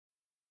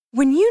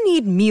When you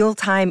need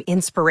mealtime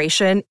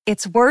inspiration,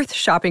 it's worth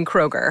shopping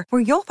Kroger,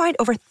 where you'll find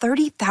over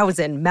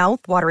 30,000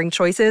 mouth-watering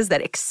choices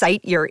that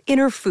excite your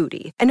inner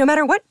foodie. And no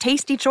matter what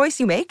tasty choice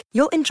you make,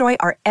 you'll enjoy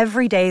our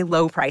everyday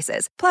low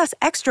prices, plus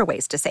extra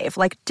ways to save,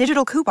 like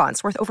digital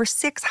coupons worth over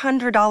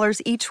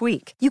 $600 each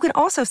week. You can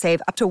also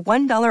save up to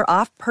 $1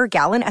 off per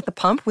gallon at the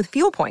pump with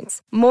fuel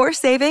points. More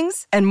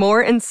savings and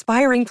more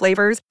inspiring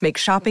flavors make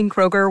shopping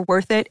Kroger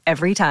worth it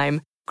every time.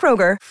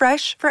 Kroger,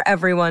 fresh for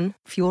everyone.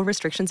 Fuel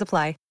restrictions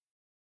apply.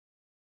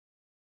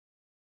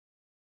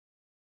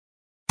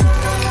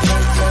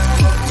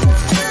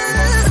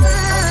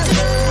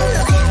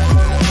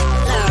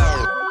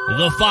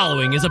 The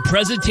following is a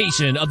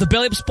presentation of the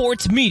Belly Up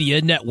Sports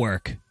Media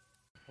Network.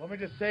 Let me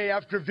just say,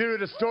 after View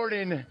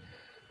distorting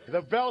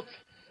the belt,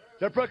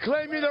 they're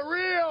proclaiming the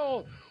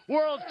real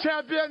world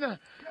champion.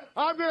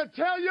 I'm going to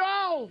tell you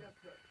all,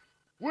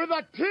 with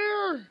a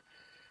tear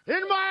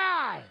in my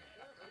eye,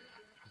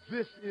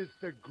 this is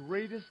the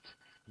greatest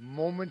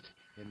moment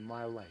in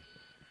my life.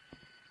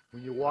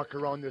 When you walk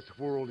around this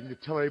world and you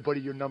tell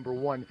everybody you're number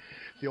one,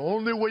 the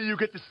only way you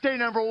get to stay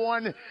number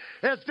one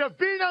is to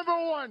be number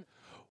one.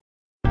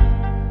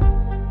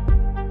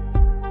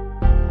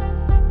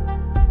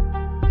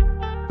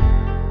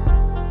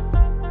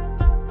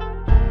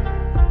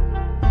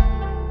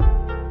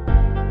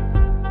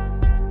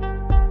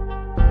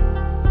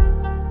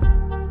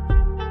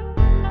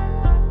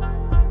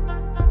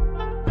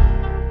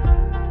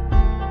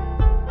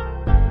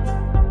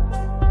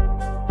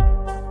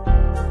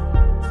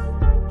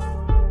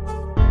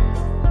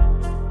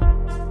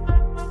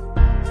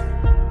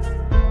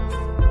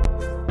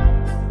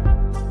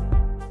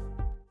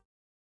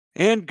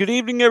 And good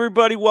evening,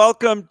 everybody.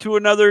 Welcome to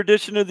another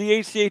edition of the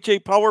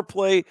ACHA Power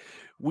Play.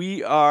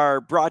 We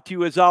are brought to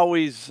you, as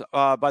always,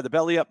 by the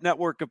Belly Up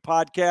Network of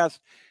podcasts,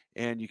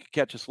 and you can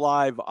catch us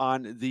live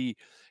on the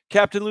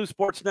Captain Lou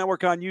Sports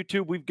Network on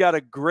YouTube. We've got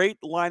a great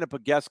lineup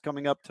of guests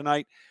coming up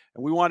tonight,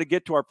 and we want to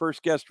get to our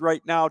first guest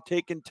right now,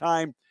 taking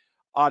time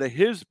out of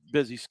his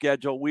busy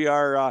schedule. We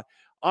are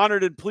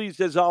honored and pleased,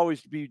 as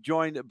always, to be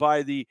joined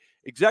by the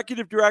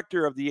Executive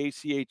Director of the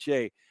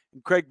ACHA,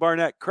 and Craig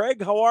Barnett.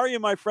 Craig, how are you,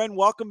 my friend?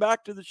 Welcome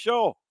back to the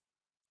show.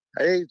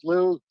 Hey,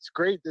 Lou. It's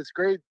great. It's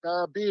great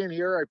being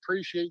here. I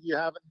appreciate you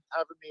having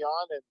me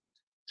on and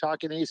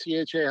talking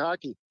ACHA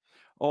hockey.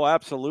 Oh,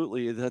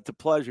 absolutely. The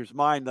pleasure's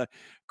mine.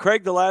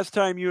 Craig, the last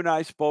time you and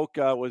I spoke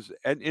was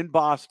in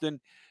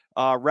Boston,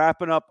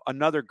 wrapping up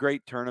another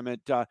great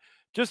tournament.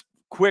 Just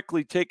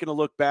quickly taking a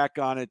look back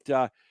on it,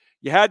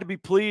 you had to be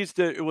pleased.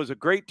 It was a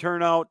great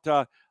turnout,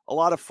 a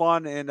lot of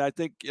fun, and I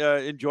think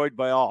enjoyed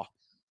by all.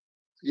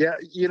 Yeah,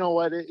 you know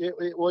what?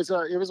 It was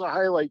a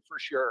highlight for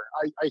sure.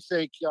 I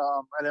think,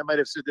 and I might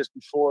have said this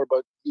before,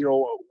 but you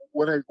know,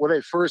 when I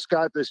first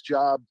got this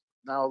job,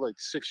 now like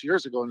 6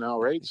 years ago now,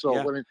 right? So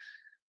Yeah.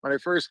 when I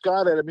first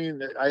got it, I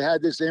mean, I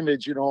had this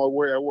image, you know,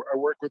 where I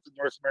work with the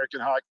North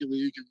American Hockey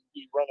League, and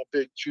we run a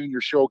big junior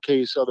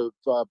showcase out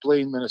of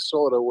Blaine,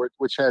 Minnesota,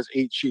 which has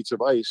 8 sheets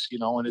of ice, you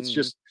know, and it's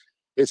just.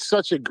 It's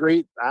such a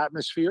great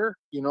atmosphere,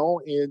 you know,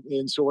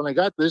 and so when I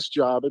got this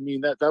job, I mean,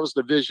 that was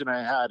the vision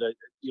I had.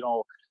 You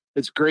know,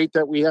 it's great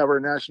that we have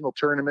our national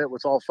tournament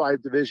with all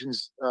 5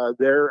 divisions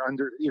there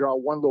under, you know,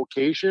 one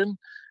location.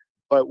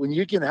 But when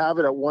you can have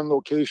it at one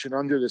location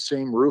under the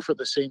same roof at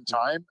the same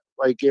time,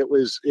 like it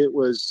was,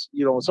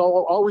 you know, it's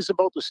always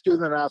about the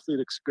student athlete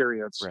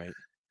experience. Right.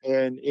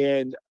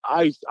 And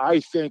I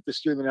think the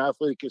student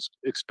athlete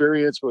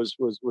experience was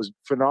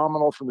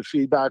phenomenal from the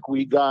feedback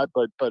we got,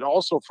 but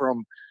also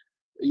from,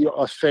 you know,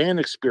 a fan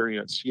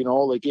experience, you know,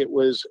 like it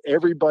was,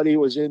 everybody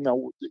was in the,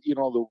 you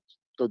know,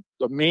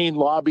 the main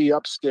lobby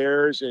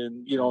upstairs,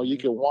 and, you know, you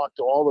can walk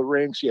to all the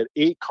rinks. You had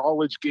 8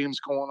 college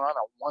games going on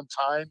at one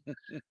time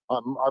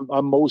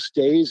on most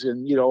days.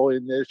 And, you know,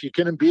 and if you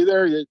couldn't be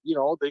there, you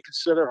know, they could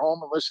sit at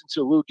home and listen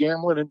to Lou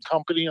Gamlin and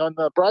company on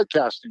the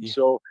broadcasting. Yeah.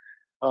 So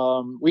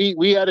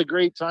we had a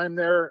great time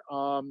there.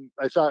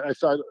 I thought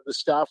the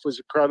staff was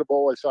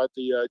incredible. I thought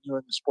the New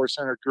England Sports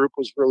Center group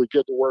was really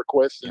good to work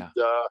with. Yeah.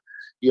 And,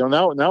 you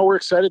know, now we're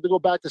excited to go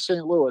back to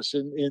St. Louis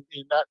in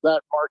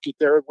that market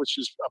there, which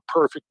is a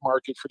perfect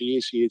market for the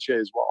ACHA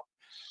as well.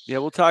 Yeah,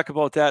 we'll talk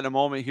about that in a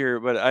moment here.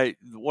 But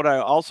what I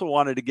also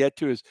wanted to get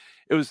to is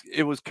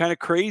it was kind of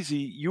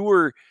crazy.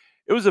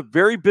 It was a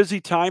very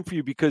busy time for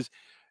you, because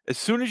as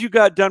soon as you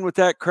got done with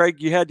that, Craig,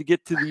 you had to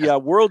get to the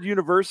World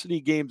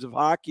University Games of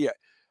Hockey.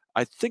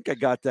 I think I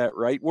got that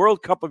right.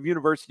 World Cup of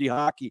University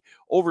Hockey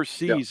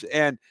overseas. Yep.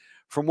 And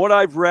from what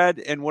I've read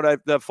and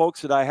the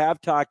folks that I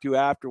have talked to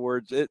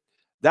afterwards,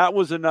 that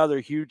was another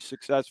huge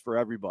success for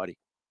everybody.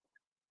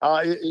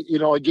 You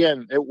know,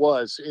 again, it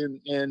was, and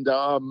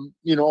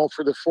you know,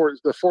 for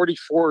the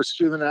 44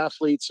 student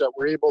athletes that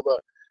were able to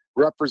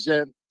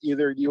represent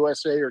either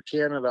USA or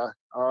Canada,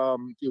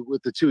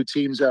 with the 2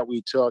 teams that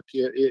we took,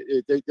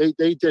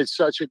 they did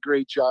such a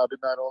great job in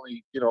not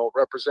only, you know,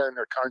 representing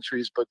their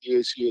countries, but the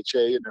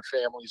ACHA and their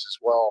families as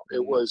well.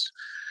 It was,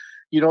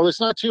 you know, it's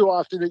not too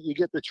often that you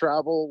get to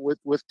travel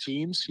with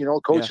teams. You know,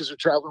 coaches are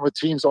traveling with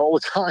teams all the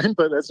time,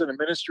 but as an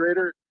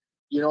administrator,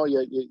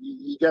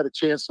 you got a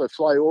chance to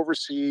fly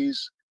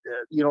overseas,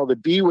 to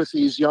be with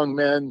these young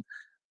men,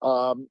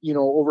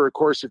 over a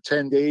course of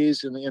 10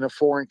 days in a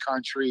foreign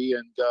country.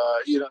 And,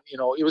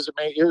 it was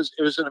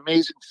an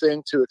amazing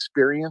thing to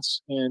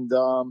experience. And,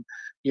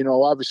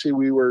 obviously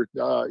we were,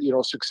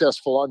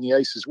 successful on the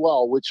ice as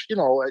well, which,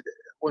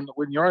 when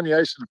you're on the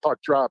ice and the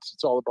puck drops,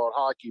 it's all about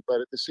hockey.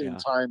 But at the same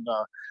time,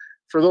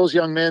 for those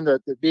young men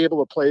that be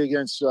able to play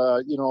against,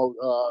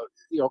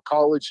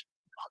 college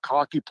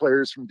hockey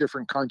players from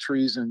different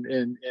countries, and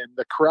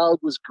the crowd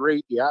was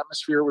great. The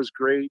atmosphere was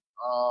great.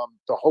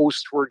 The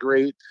hosts were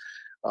great.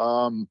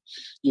 So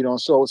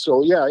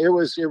yeah, it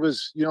was,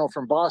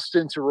 from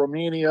Boston to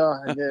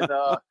Romania, and then,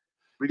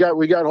 we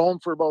got home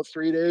for about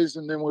 3 days,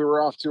 and then we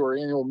were off to our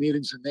annual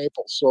meetings in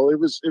Naples. So it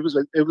was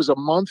a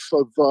month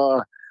of,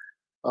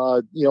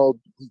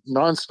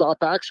 nonstop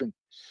action.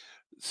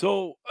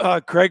 So,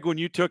 Craig, when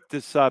you took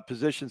this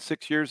position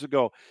 6 years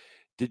ago,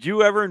 did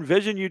you ever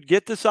envision you'd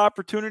get this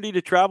opportunity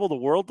to travel the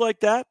world like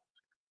that?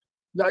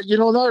 No,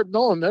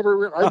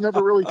 never. I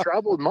never really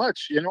traveled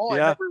much. I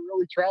never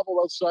really traveled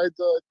outside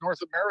North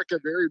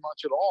America very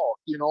much at all.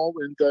 And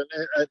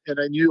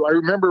I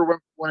remember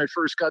when I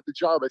first got the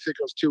job. I think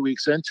I was 2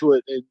 weeks into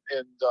it, and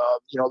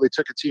they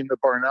took a team to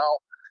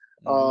Barnell.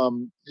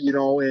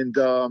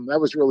 That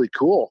was really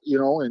cool.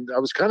 And I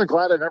was kind of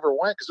glad I never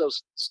went, because I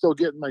was still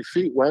getting my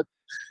feet wet.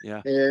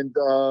 Yeah. And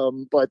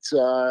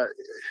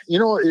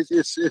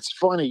it's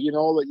funny. You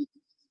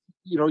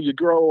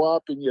grow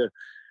up and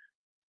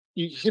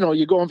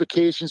you go on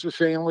vacations with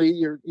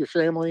your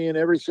family and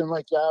everything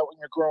like that when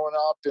you're growing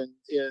up, and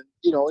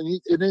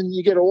then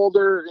you get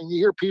older and you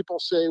hear people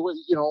say,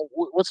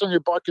 what's on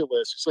your bucket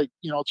list? It's like,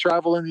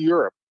 traveling to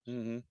Europe.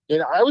 Mm-hmm.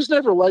 And I was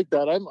never like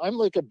that. I'm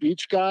like a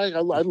beach guy. I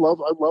love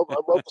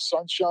the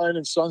sunshine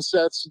and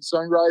sunsets and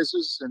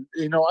sunrises, and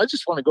I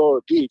just want to go to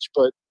a beach.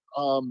 But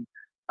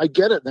I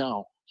get it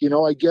now.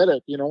 I get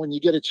it. When you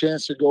get a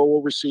chance to go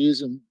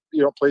overseas, and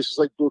places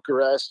like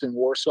Bucharest and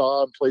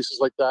Warsaw and places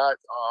like that,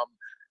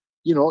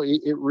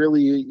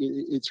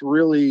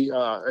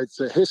 it's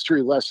a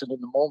history lesson in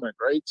the moment,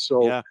 right?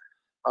 So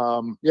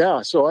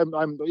so I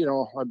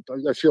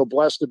feel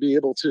blessed to be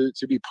able to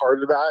be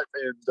part of that.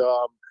 And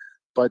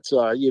it's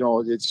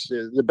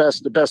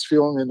the best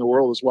feeling in the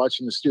world is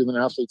watching the student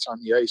athletes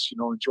on the ice,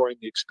 enjoying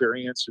the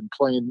experience and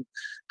playing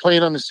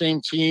on the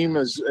same team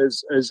as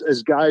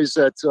guys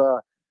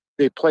that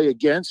they play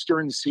against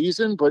during the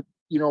season. But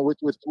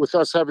with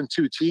us having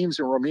two teams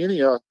in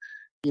Romania,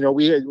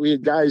 we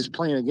had guys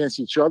playing against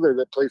each other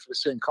that play for the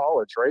same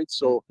college, right?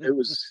 So it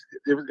was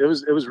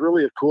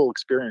really a cool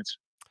experience.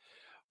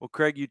 Well,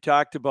 Craig, you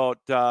talked about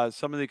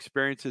some of the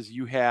experiences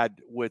you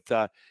had with,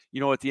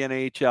 with the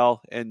NHL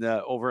and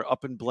over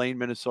up in Blaine,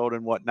 Minnesota,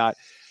 and whatnot.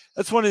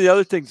 That's one of the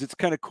other things. It's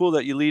kind of cool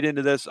that you lead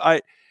into this.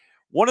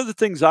 One of the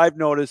things I've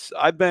noticed,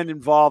 I've been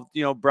involved,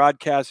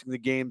 broadcasting the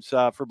games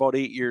for about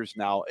 8 years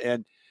now,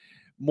 and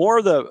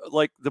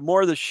the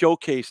more of the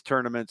showcase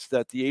tournaments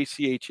that the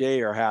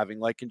ACHA are having,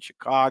 like in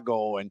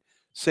Chicago and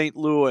St.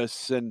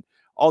 Louis and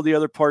all the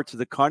other parts of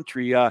the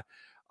country,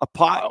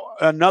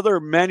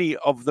 many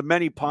of the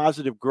many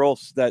positive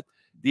growths that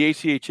the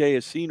ACHA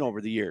has seen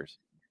over the years.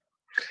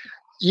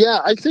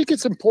 Yeah, I think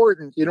it's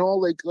important,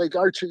 like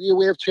our,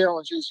 we have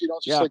challenges,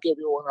 just like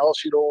everyone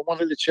else,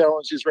 one of the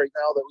challenges right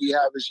now that we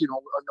have is,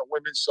 on the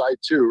women's side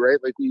too, right?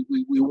 Like we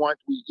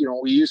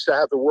used to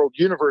have the World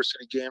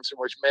University Games in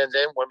which men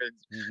and women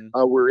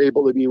were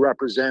able to be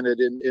represented.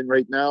 And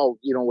right now,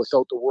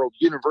 without the World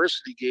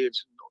University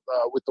Games,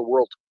 with the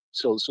World,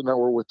 so now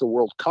we're with the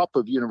World Cup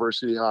of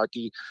University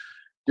Hockey.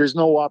 There's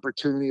no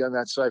opportunity on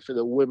that side for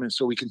the women,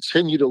 so we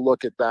continue to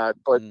look at that.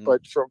 But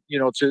from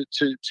to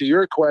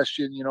your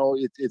question,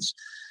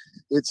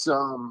 it's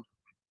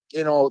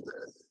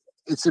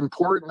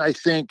important, I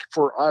think,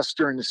 for us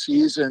during the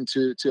season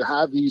to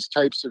have these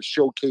types of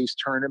showcase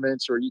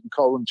tournaments, or you can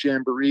call them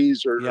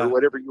jamborees or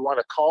whatever you want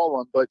to call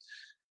them. But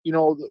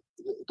the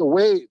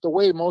way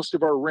most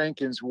of our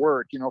rankings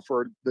work,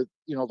 for the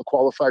to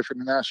qualify for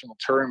the national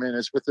tournament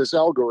is with this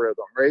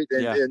algorithm, right?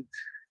 And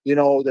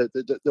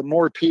the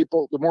more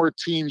people, the more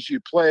teams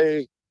you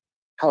play,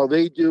 how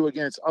they do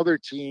against other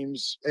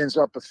teams ends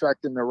up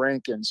affecting the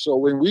rankings. So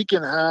when we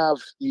can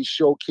have these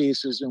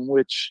showcases in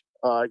which,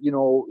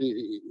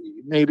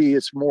 maybe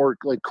it's more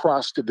like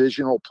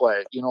cross-divisional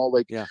play, you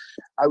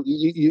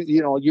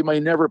may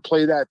never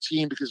play that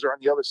team because they're on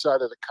the other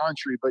side of the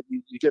country, but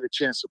you get a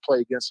chance to play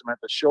against them at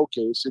the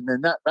showcase. And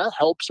then that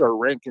helps our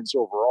rankings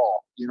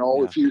overall.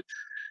 If you,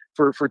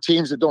 for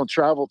teams that don't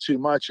travel too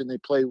much and they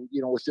play,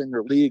 within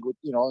their league,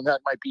 and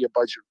that might be a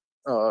budget,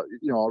 a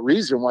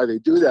reason why they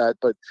do that.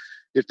 But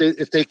if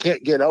they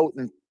can't get out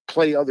and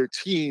play other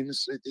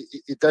teams,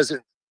 it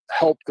doesn't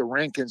help the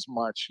rankings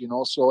much,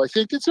 So I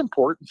think it's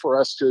important for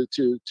us to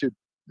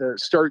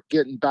start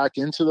getting back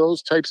into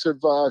those types of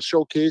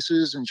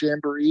showcases and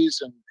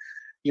jamborees. And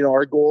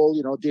our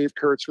goal, Dave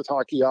Kurtz with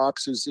Hockey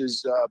Ops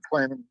is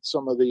planning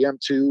some of the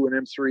M2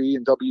 and M3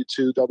 and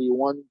W2,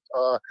 W1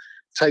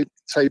 type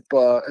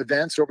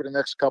events over the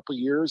next couple of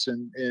years.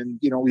 And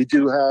we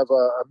do have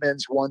a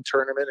men's one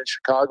tournament in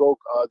Chicago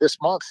this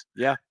month.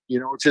 Yeah.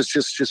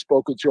 Just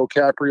spoke with Joe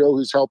Caprio,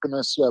 who's helping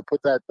us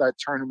put that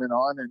tournament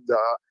on. And,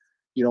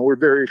 we're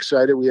very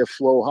excited. We have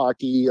Flow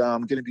Hockey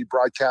going to be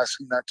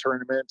broadcasting that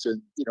tournament.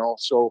 And,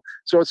 so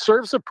it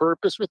serves a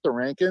purpose with the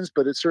rankings,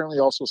 but it certainly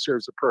also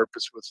serves a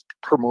purpose with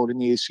promoting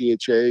the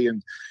ACHA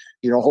and,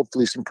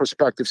 hopefully some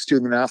prospective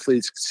student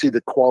athletes see the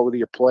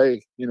quality of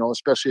play,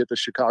 especially at the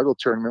Chicago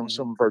tournament with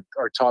some of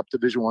our top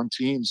Division I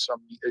teams.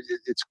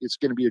 It's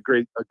going to be a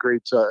great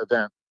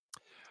event.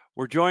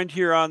 We're joined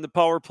here on the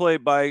Power Play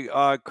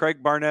by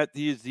Craig Barnett.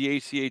 He is the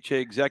ACHA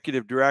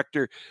Executive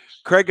Director.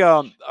 Craig,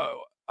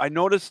 I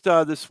noticed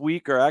this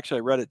week, or actually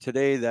I read it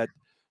today, that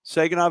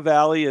Saginaw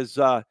Valley is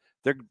they're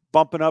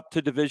bumping up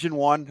to Division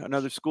I,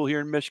 another school here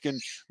in Michigan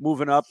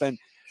moving up. And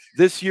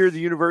this year,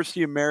 the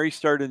University of Mary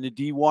started in the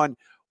D1.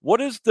 What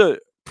is the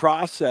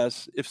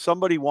process if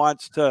somebody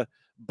wants to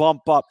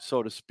bump up,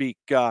 so to speak?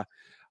 How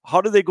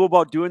do they go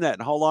about doing that,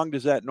 and how long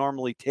does that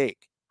normally take?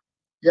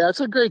 Yeah, it's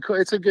a good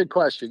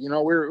question.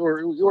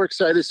 We're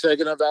excited.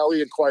 Saginaw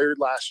Valley acquired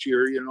last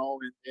year, and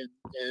we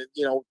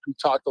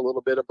talked a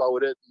little bit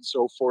about it and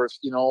so forth.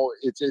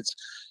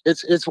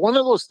 It's one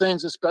of those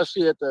things,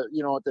 especially at the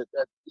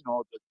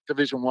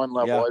Division I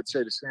level. Yeah. I'd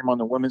say the same on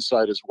the women's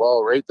side as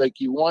well, right? Like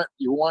you want.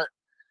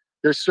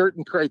 There's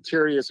certain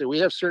criteria. So we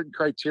have certain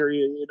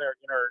criteria in our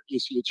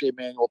ACHA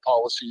manual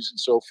policies and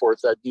so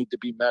forth that need to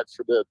be met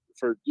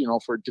for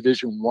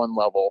Division I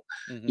level.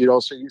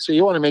 Mm-hmm. So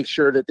you want to make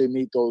sure that they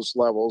meet those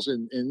levels.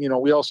 And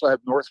we also have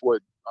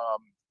Northwood,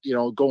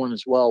 going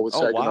as well with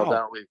Saginaw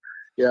Valley.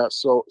 Yeah.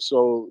 So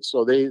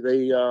they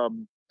they're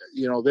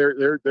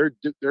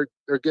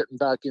getting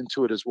back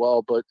into it as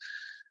well. But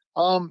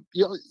but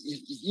you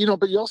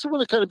also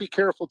want to kind of be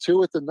careful too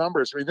with the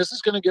numbers. I mean, this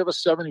is going to give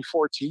us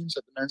 74 teams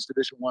at the men's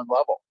Division I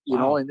level,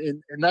 Wow.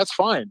 and that's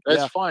fine.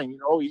 That's fine.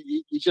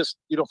 You just,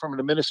 from an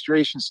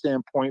administration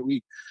standpoint,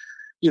 we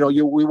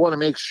want to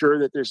make sure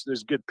that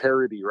there's good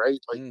parity, right?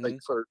 Like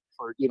for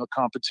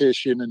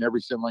competition and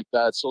everything like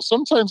that. So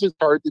sometimes it's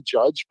hard to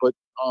judge, but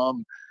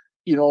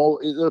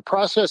the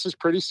process is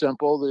pretty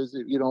simple. There's,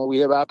 we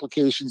have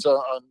applications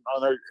on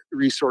our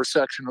resource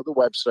section of the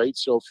website.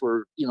 So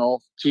for,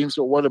 teams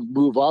that want to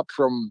move up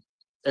from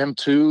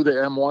M2 to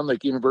M1,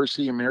 like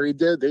University of Mary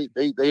did,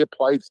 they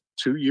applied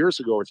 2 years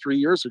ago or 3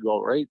 years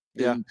ago, right?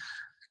 Yeah. And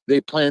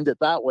they planned it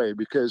that way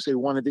because they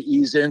wanted to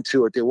ease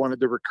into it. They wanted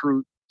to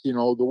recruit,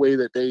 the way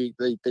that they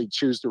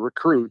choose to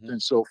recruit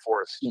and so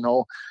forth,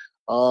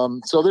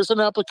 So there's an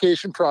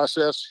application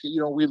process.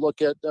 We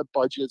look at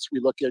budgets, we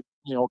look at,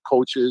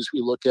 coaches,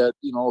 we look at,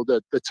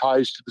 the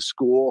ties to the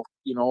school.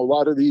 A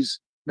lot of these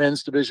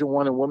men's Division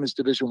I and women's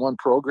Division I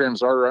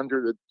programs are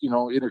under the,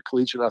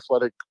 intercollegiate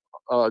athletic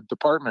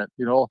department,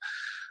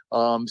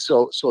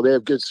 so they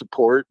have good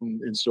support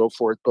and so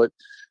forth. But,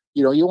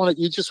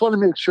 you just want to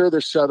make sure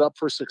they're set up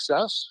for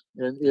success.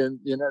 And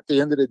at the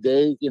end of the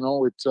day,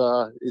 it's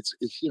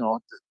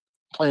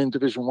playing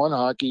Division I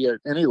hockey at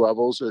any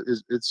levels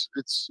it's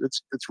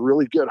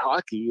really good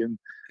hockey, and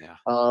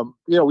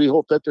we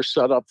hope that they're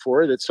set up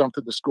for it. It's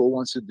something the school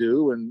wants to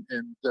do, and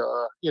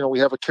we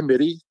have a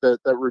committee that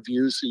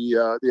reviews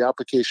the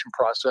application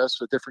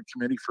process, a different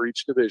committee for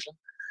each division,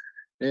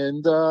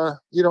 and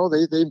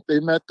they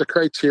met the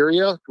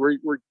criteria.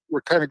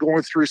 We're kind of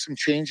going through some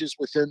changes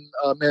within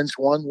men's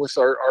one with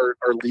our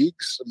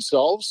leagues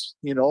themselves,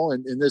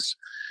 and in this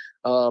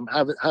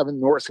having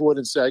Northwood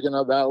and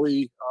Saginaw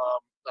Valley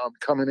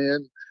coming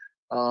in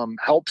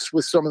helps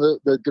with some of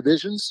the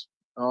divisions,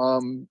 so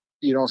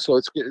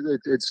it's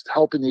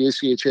helping the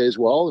ACHA as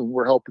well, and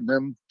we're helping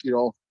them,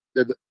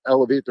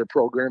 elevate their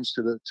programs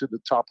to the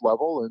top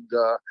level. And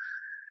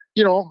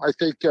I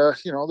think there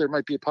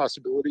might be a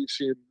possibility of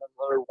seeing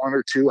another one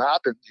or two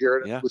happen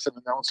here with an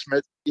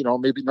announcement.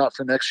 Maybe not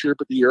for next year,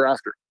 but the year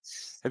after.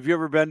 Have you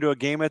ever been to a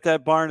game at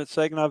that barn at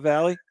Saginaw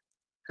Valley?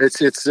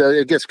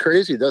 It gets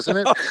crazy, doesn't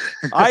it?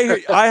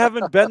 I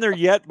haven't been there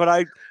yet, but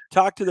I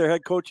talked to their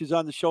head coaches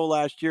on the show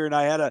last year, and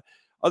I had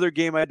other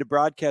game I had to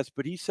broadcast.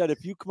 But he said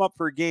if you come up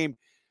for a game,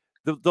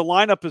 the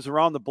lineup is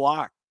around the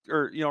block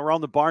or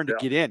around the barn to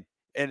get in,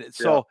 and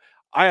so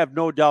I have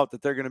no doubt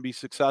that they're going to be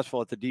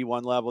successful at the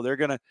D1 level. They're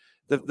going to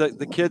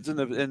the kids and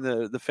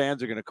the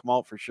fans are going to come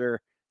out for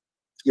sure.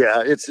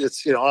 Yeah, it's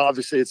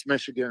obviously it's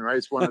Michigan, right?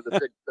 It's one of the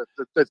big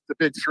the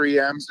big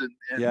 3Ms,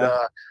 and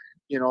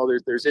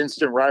there's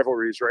instant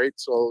rivalries, right?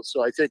 So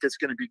I think it's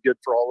going to be good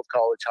for all of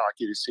college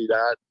hockey to see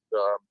that.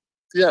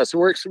 So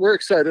we're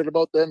excited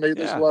about them. Maybe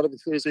there's a lot of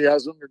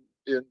enthusiasm,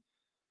 and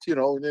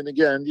then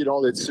again,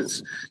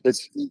 it's it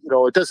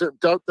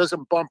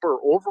doesn't bump our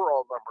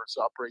overall numbers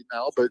up right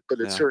now, but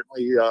it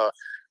certainly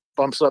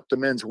bumps up the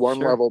men's one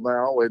level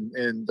now, and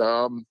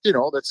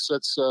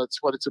that's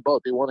what it's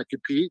about. They want to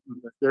compete,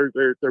 and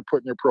they're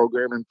putting their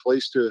program in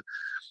place to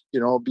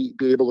be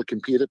able to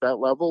compete at that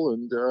level.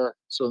 And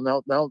so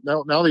now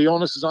the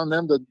onus is on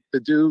them to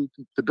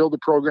build the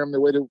program the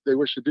way they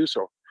wish to do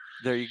so.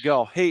 There you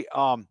go. Hey,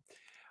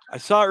 I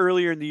saw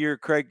earlier in the year,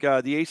 Craig, the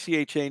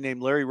ACHA named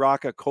Larry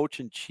Rocca coach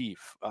in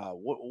chief.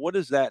 What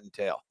does that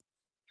entail?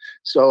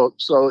 So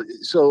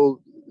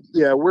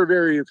yeah, we're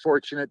very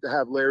fortunate to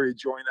have Larry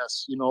join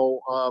us.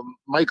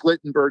 Mike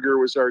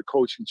Littenberger was our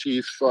coach in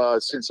chief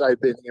since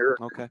I've been here.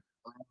 Okay.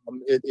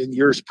 In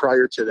years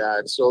prior to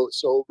that. So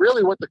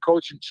really what the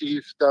coach in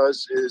chief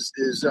does is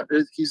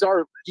he's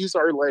our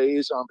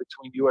liaison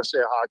between USA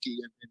Hockey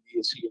and the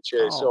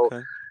ACHA.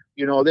 Okay.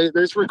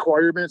 There's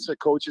requirements that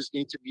coaches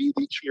need to meet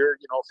each year,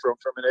 from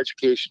an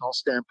educational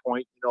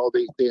standpoint.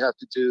 They have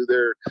to do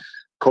their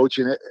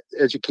coaching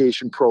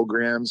education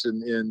programs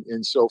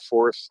and so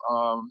forth.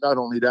 Not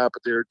only that,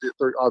 but they're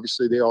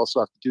obviously they also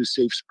have to do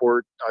safe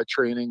sport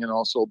training and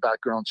also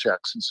background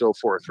checks and so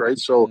forth, right?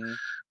 So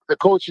the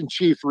coach in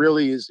chief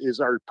really is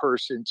our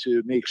person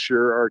to make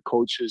sure our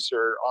coaches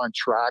are on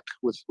track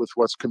with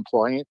what's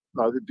compliant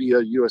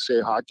via USA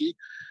Hockey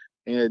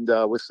and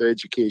with the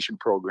education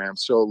program.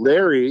 So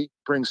Larry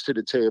brings to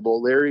the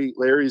table.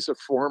 Larry's a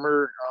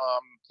former.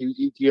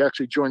 He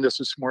actually joined us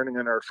this morning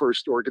in our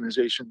first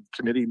organization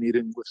committee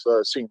meeting with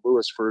St.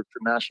 Louis for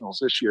nationals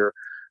this year,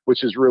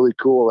 which is really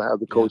cool to have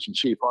the coach in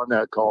chief on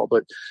that call.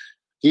 But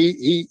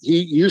he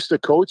used to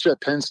coach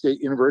at Penn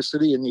State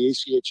University in the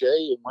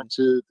ACHA and went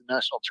to the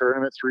national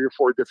tournament 3 or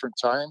 4 different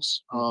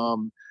times.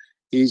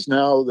 He's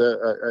now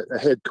a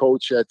head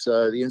coach at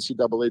the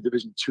NCAA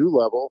Division II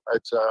level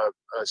at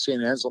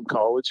St. Anselm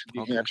College in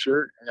New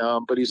Hampshire.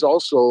 But he's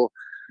also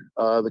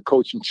the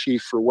coach in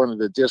chief for one of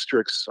the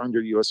districts under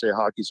USA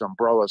Hockey's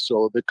umbrella.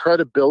 So the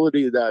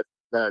credibility that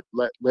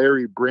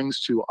Larry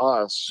brings to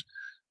us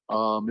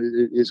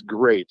is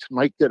great.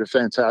 Mike did a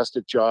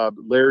fantastic job.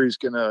 Larry's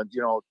gonna,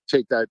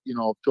 take that,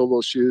 fill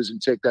those shoes and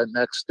take that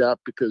next step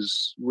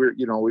because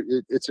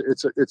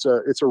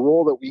it's a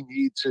role that we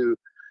need to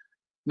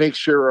make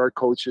sure our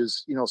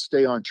coaches,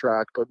 stay on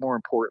track. But more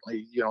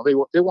importantly,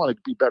 they want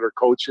to be better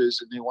coaches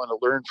and they want to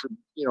learn from,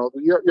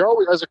 you're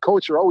always, as a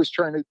coach, you're always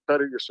trying to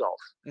better yourself.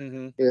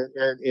 And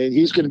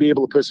he's going to be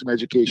able to put some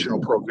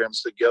educational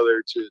programs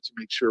together to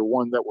make sure,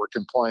 one, that we're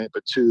compliant,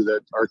 but 2,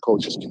 that our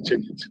coaches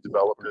continue to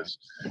develop as,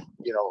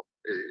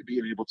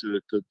 being able to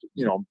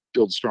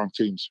build strong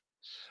teams.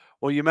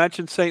 Well, you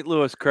mentioned St.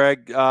 Louis,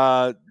 Craig.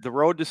 The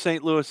road to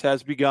St. Louis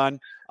has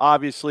begun.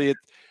 Obviously,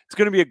 it's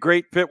going to be a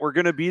great fit. We're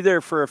going to be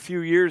there for a few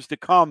years to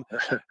come.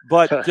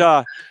 But,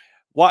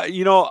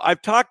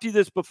 I've talked to you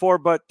this before,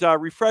 but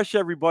refresh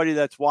everybody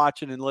that's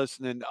watching and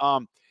listening.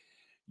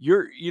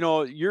 Your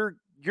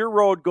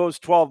road goes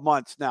 12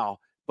 months now,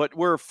 but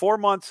we're 4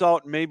 months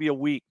out and maybe a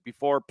week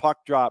before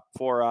puck drop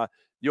for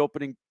the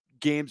opening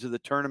games of the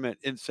tournament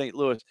in St.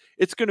 Louis.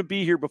 It's going to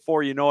be here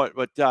before you know it.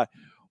 But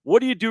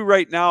what do you do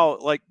right now,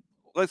 like,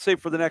 let's say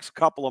for the next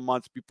couple of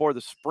months before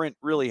the sprint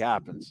really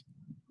happens?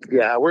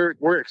 Yeah,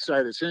 we're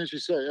excited. As soon as you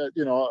say, a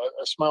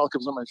smile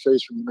comes on my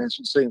face when you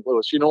mention St.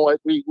 Louis. You know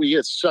what? We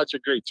had such a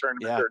great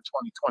tournament there in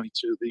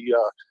 2022.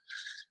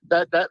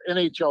 That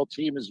NHL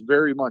team is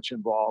very much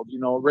involved.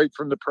 Right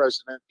from the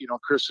president,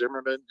 Chris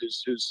Zimmerman,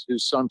 whose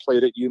son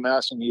played at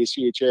UMass in the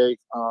ACHA.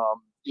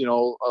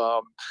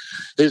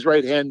 His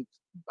right hand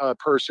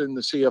person, the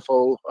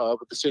CFO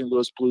with the St.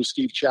 Louis Blues,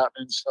 Steve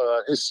Chapman's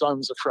his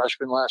son's a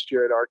freshman last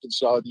year at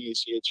Arkansas in the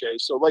ACHA.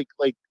 So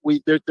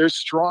there's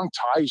strong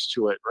ties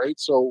to it, right?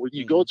 So when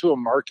you go to a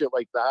market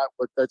like that,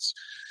 but that's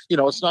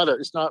it's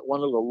not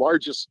one of the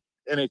largest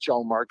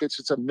NHL markets.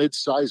 It's a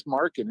mid-sized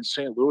market, and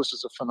St. Louis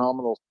is a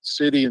phenomenal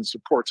city and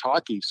supports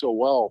hockey so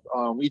well.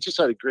 We just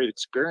had a great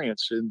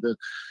experience, and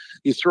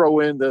you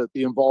throw in the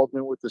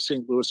involvement with the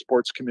St. Louis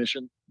Sports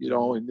Commission,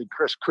 and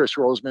Chris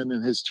Roseman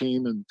and his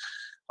team, and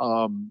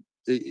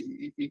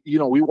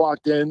we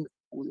walked in,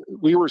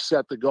 we were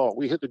set to go.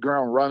 We hit the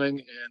ground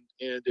running,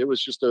 and it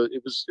was just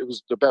it was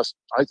the best.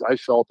 I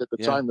felt at the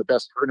time the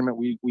best tournament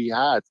we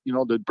had.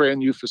 The brand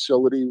new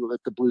facility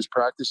that the Blues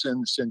practice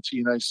in, the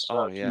Centene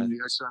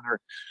Community Ice Center.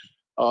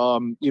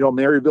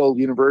 Maryville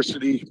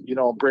University,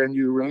 brand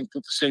new rink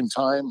at the same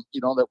time.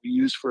 That we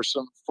use for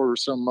some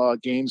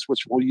games,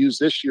 which we'll use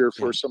this year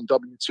for some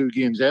W2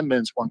 games and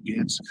men's 1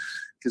 games,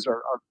 because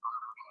our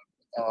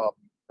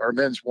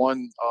men's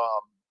 1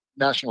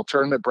 national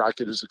tournament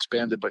bracket is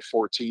expanded by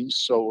 4 teams.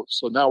 So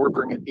now we're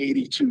bringing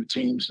 82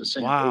 teams to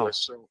St.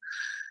 Louis.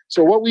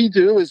 So what we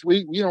do is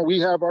we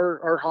have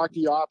our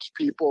hockey ops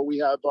people. We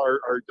have our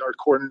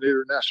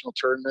coordinator of national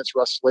tournaments,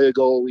 Russ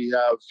Slagle. We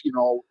have,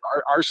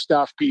 our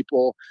staff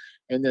people,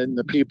 and then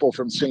the people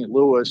from St.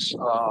 Louis.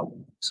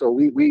 So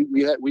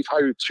we've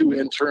hired 2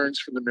 interns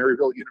from the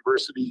Maryville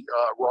University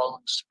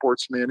Rawlings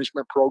Sports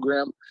Management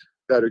Program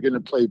that are going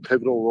to play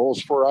pivotal roles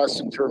for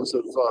us in terms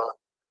of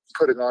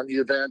putting on the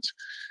event.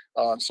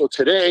 So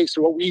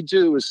what we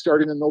do is,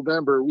 starting in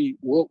November,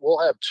 we'll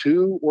have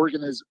 2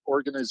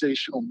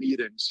 organizational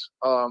meetings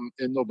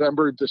in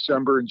November,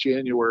 December, and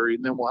January,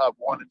 and then we'll have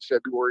 1 in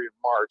February and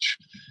March.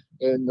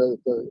 And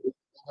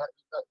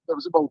there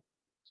was about,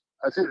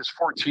 I think there's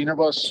 14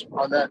 of us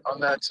on that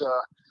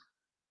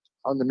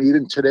on the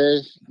meeting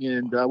today,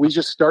 and we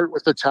just start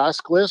with the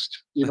task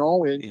list,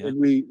 and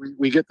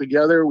we get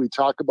together, we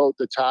talk about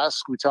the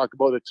task, we talk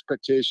about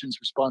expectations,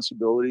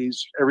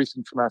 responsibilities,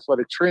 everything from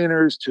athletic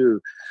trainers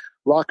to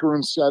locker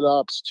room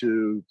setups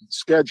to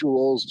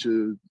schedules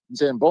to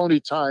Zamboni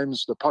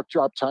times, the puck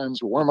drop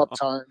times, warm up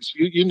times,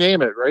 you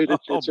name it, right?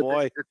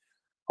 Boy.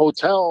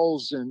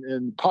 Hotels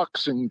and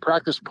pucks and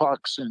practice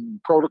pucks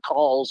and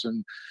protocols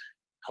and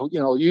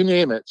you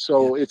name it.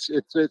 So it's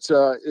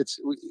a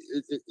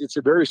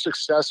very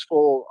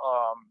successful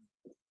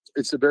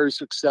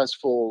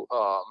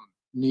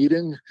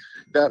meeting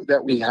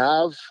that we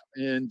have,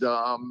 and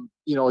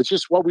it's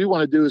just what we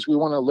want to do is we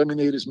want to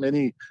eliminate as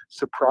many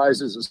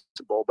surprises as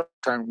possible by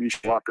the time we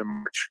show up in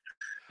March.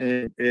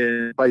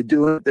 And by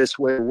doing it this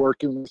way,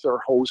 working with our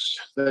hosts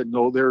that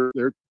know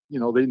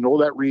they know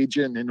that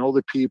region, they know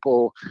the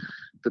people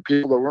that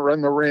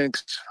run the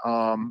rinks.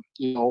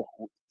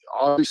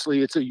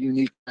 Obviously, it's a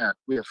unique event.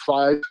 We have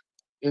 5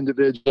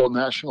 individual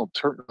national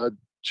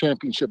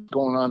championships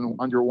going on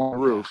under one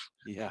roof.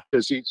 Yeah,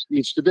 because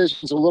each division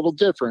is a little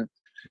different,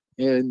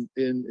 and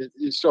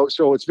so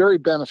it's very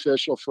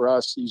beneficial for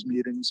us, these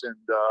meetings, and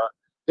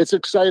it's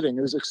exciting.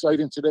 It was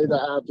exciting today to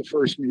have the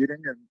first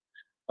meeting, and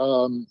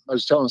I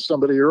was telling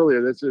somebody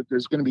earlier that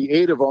there's going to be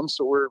 8 of them,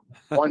 so we're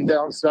 1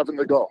 down, 7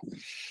 to go.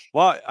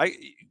 Well,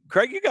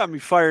 Craig, you got me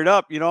fired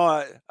up.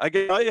 I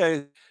can tell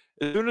you,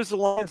 as soon as the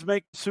Lions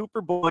make the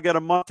Super Bowl, I got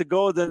a month to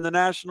go, then the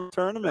national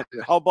tournament.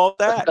 How about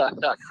that?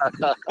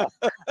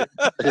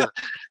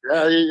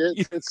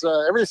 It's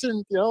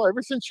everything.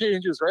 Everything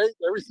changes, right?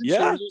 Everything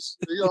changes.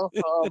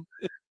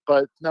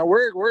 But now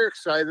we're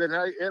excited,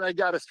 and I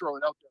got to throw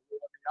it out there.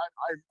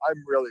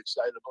 I'm really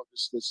excited about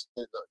this.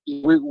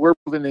 We're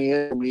moving the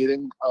annual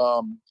meeting.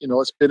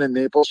 It's been in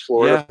Naples,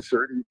 Florida,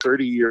 for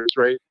 30 years,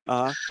 right?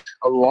 Uh-huh.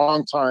 A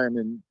long time.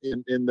 And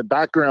the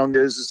background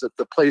is that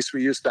the place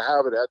we used to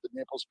have it at, the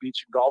Naples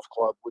Beach and Golf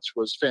Club, which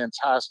was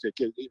fantastic.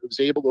 It was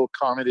able to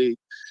accommodate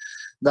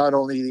not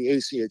only the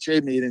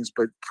ACHA meetings,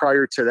 but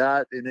prior to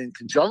that, and in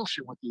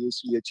conjunction with the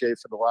ACHA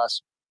for the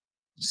last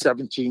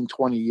 17,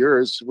 20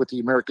 years with the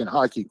American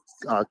Hockey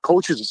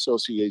Coaches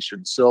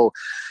Association. So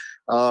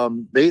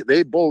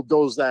they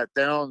bulldozed that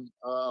down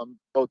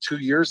about 2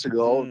 years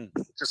ago,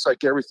 just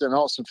like everything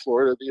else in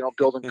Florida,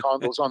 building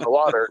condos on the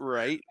water.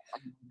 Right.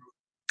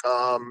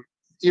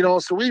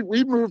 So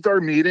we moved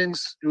our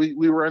meetings.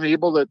 We were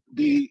unable to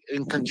be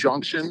in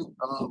conjunction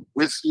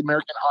with the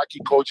American Hockey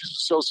Coaches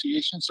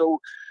Association. So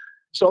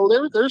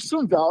there's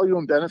some value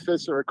and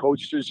benefits that our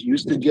coaches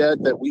used to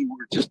get that we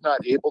were just not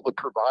able to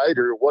provide,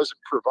 or wasn't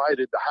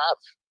provided to have,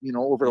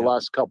 over the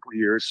last couple of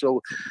years.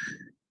 So,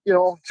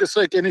 just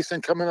like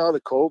anything coming out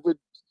of COVID,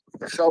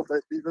 I felt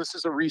that this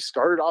is a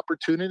restart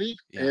opportunity.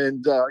 Yeah.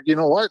 And you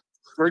know what?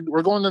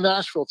 We're going to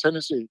Nashville,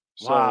 Tennessee.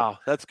 So, wow,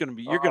 that's going to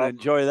be, you're going to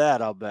enjoy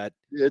that, I'll bet.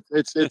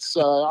 It's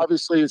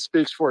obviously it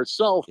speaks for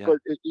itself, but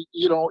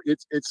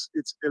it's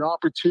an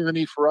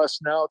opportunity for us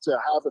now to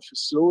have a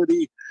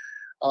facility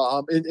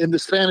in the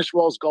Spanish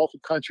Wells Golf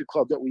and Country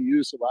Club that we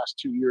used the last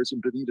 2 years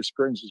in Bonita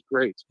Springs is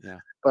great. Yeah.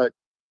 But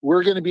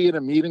we're going to be in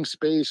a meeting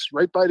space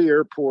right by the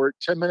airport,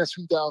 10 minutes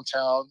from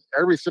downtown,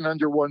 everything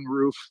under one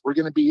roof. We're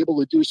going to be able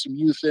to do some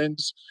new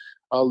things.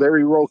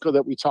 Larry Roca,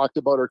 that we talked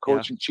about, our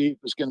coach in chief,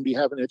 is going to be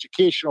having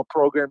educational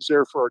programs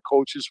there for our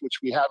coaches, which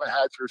we haven't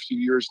had for a few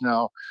years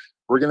now.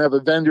 We're going to have a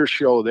vendor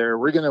show there.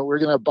 We're going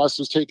to have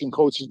buses taking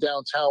coaches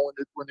downtown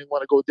when they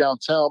want to go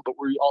downtown. But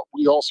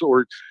we also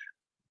are,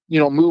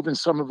 moving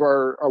some of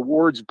our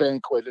awards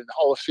banquet and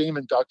Hall of Fame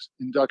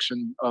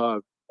induction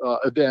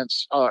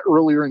events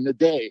earlier in the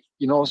day,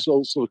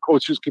 so the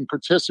coaches can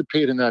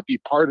participate in that, be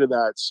part of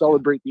that,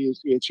 celebrate the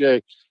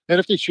ACHA. And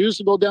if they choose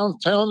to go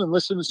downtown and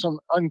listen to some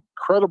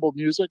incredible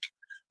music,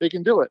 they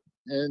can do it.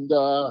 And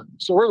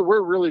so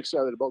we're really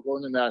excited about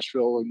going to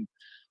Nashville.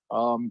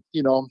 And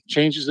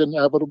change is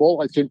inevitable.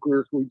 I think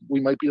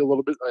we might be a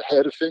little bit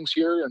ahead of things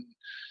here, and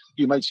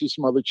you might see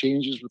some other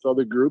changes with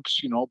other groups,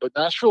 but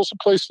Nashville's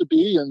a place to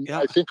be. And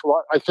I think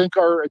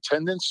our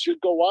attendance should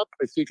go up.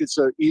 I think it's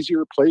an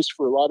easier place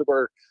for a lot of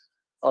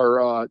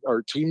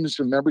our teams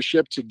and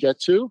membership to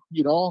get to,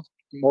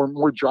 more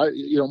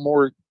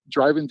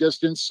driving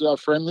distance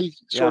friendly,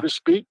 so to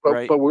speak.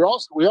 But but we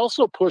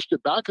also pushed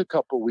it back a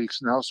couple of weeks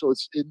now, so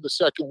it's in the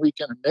second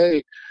weekend of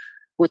May,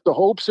 with the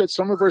hopes that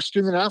some of our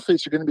student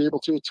athletes are going to be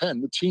able to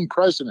attend. The team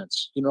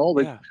presidents,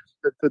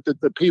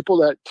 the people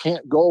that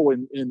can't go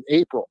in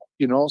April,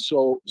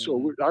 So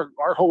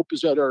our hope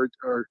is that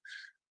our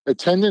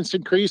attendance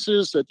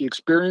increases, that the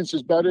experience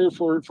is better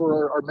for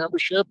our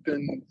membership,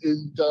 and at the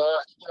end of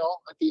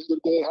the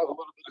day, have a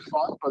little bit of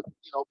fun, but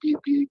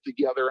be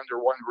together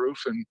under one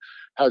roof and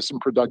have some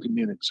productive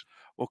meetings.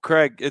 Well,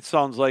 Craig, it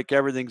sounds like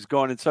everything's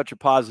going in such a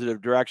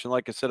positive direction.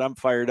 Like I said, I'm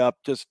fired up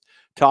just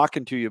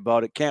talking to you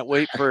about it. Can't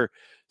wait for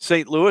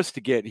St. Louis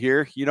to get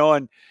here,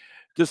 and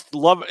just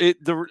love it.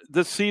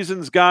 This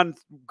season's gone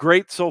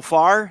great so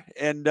far,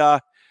 and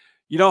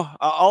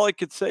all I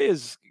could say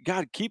is,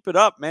 God, keep it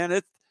up,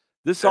 man.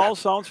 This all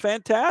sounds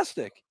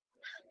fantastic.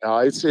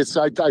 I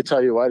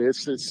tell you what,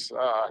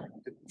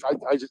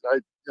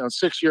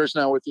 6 years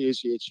now with the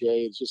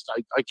ACHA. It's just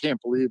I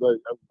can't believe I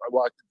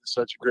walked into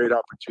such a great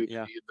opportunity,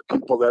 Yeah. and the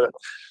people that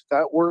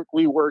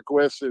we work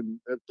with, and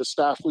the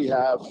staff we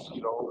have. It's a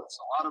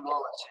lot of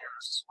volunteers,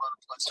 it's a lot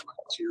of place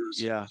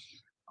volunteers. Yeah.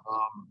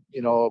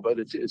 But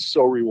it's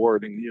so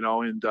rewarding,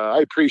 and I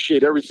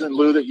appreciate everything,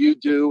 Lou, that you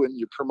do, and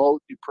you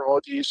promote the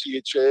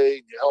ACHA,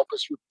 and you help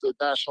us with the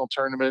national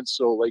tournaments.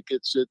 So it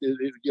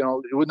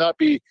would not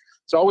be.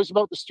 It's always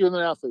about the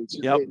student athletes.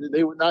 Yep.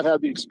 They would not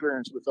have the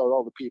experience without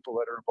all the people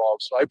that are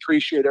involved. So I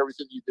appreciate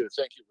everything you do.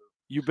 Thank you, Lou.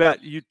 You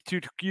bet. You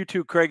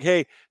too, Craig.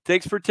 Hey,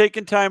 thanks for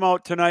taking time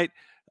out tonight.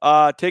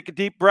 Take a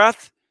deep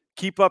breath.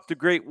 Keep up the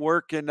great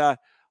work, and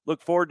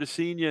look forward to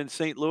seeing you in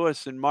St.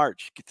 Louis in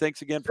March.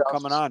 Thanks again for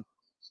coming on.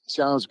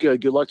 Sounds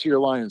good. Good luck to your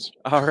Lions.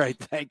 All right.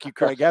 Thank you,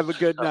 Craig. Have a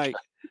good night.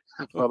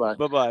 Bye-bye.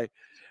 Bye-bye.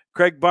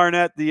 Craig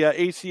Barnett, the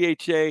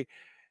ACHA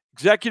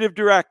Executive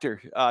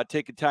Director,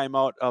 taking time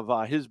out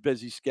of his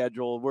busy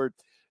schedule.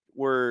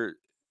 We're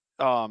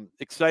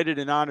excited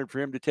and honored for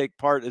him to take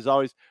part. As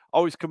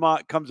always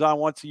comes on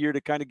once a year to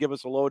kind of give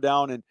us a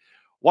lowdown. And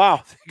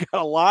wow, they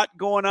got a lot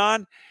going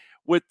on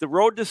with the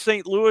road to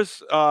St.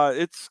 Louis.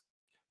 It's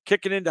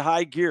kicking into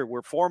high gear.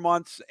 We're 4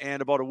 months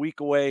and about a week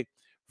away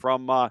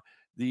from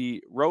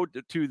the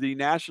road to the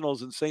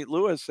Nationals in St.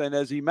 Louis. And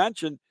as he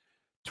mentioned,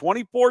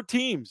 24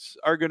 teams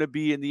are going to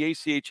be in the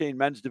ACHA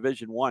Men's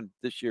Division I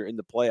this year in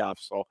the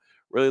playoffs. So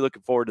really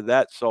looking forward to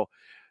that. So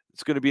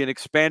it's going to be an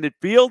expanded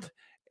field,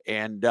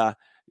 and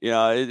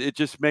it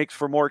just makes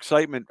for more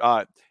excitement.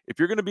 If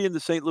you're going to be in the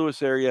St. Louis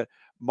area,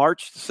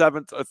 March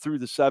 7th through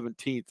the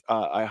 17th,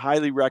 I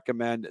highly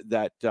recommend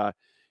that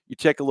you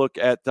take a look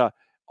at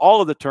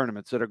all of the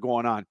tournaments that are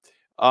going on.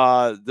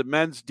 The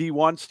men's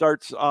D1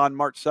 starts on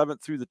March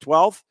 7th through the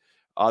 12th.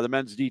 The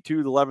men's D2,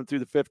 the 11th through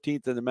the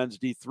 15th, and the men's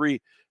D3,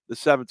 the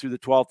 7th through the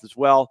 12th as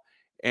well.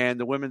 And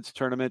the women's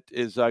tournament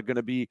is going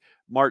to be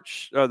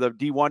the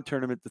D1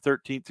 tournament, the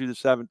 13th through the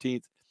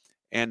 17th,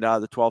 and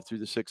the 12th through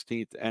the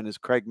 16th. And as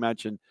Craig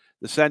mentioned,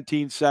 the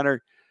Centene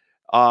Center,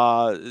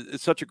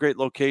 it's such a great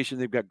location.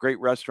 They've got great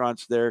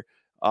restaurants there.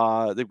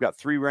 They've got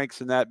 3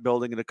 rinks in that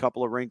building and a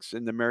couple of rinks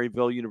in the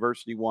Maryville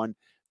University one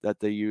that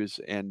they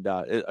use. And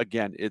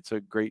again, it's a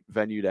great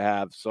venue to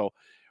have. So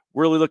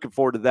really looking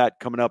forward to that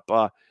coming up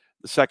the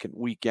second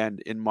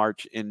weekend in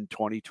March in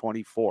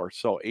 2024.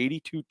 So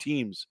 82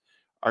 teams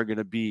are going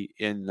to be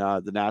in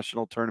the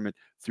national tournament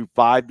through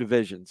 5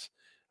 divisions,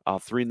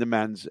 3 in the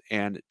men's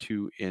and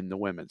 2 in the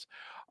women's.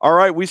 All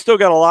right, we still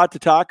got a lot to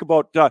talk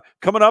about.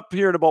 Coming up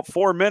here in about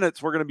 4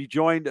 minutes, we're going to be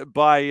joined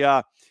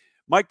by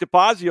Mike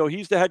DeFazio.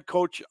 He's the head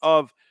coach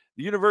of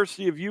the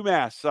University of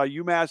UMass,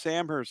 UMass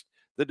Amherst,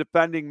 the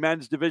defending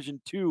men's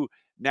Division II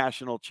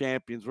national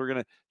champions. We're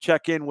going to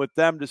check in with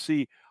them to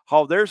see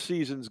how their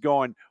season's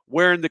going,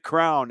 wearing the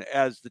crown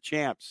as the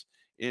champs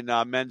in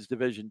men's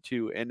Division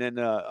II. And then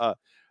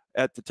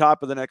at the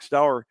top of the next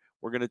hour,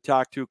 we're going to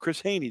talk to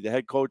Chris Haney, the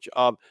head coach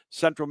of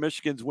Central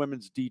Michigan's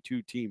women's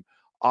D2 team,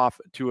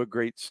 off to a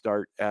great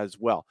start as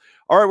well.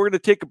 All right, we're going to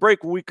take a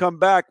break. When we come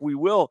back, we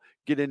will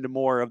get into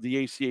more of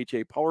the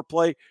ACHA Power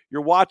Play.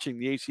 You're watching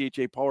the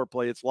ACHA Power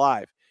Play. It's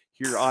live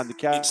here on the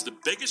Cap. It's the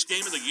biggest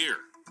game of the year,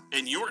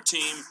 and your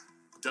team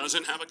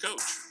doesn't have a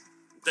coach.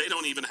 They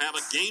don't even have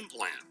a game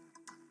plan.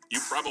 You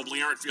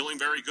probably aren't feeling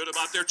very good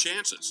about their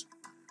chances.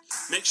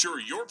 Make sure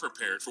you're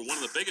prepared for one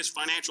of the biggest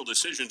financial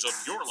decisions of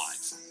your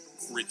life,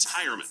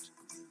 retirement.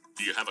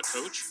 Do you have a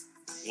coach?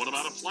 What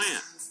about a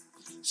plan?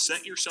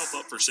 Set yourself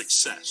up for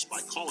success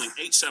by calling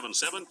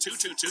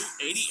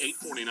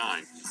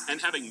 877-222-8849 and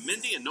having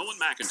Mindy and Nolan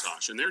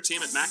McIntosh and their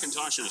team at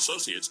McIntosh &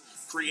 Associates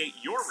create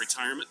your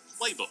retirement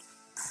playbook.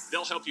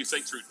 They'll help you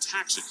think through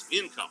taxes,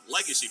 income,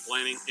 legacy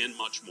planning, and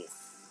much more.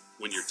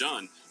 When you're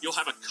done, you'll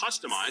have a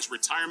customized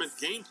retirement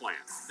game plan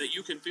that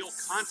you can feel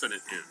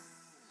confident in.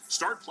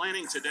 Start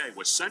planning today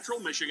with Central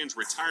Michigan's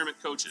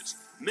retirement coaches,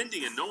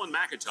 Mindy and Nolan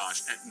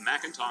McIntosh at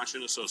McIntosh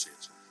 &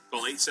 Associates.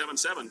 Call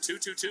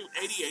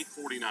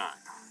 877-222-8849.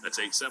 That's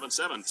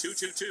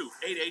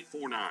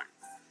 877-222-8849.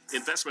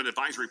 Investment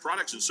advisory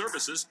products and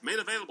services made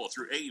available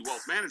through AE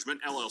Wealth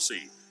Management,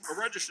 LLC, a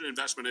registered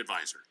investment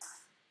advisor.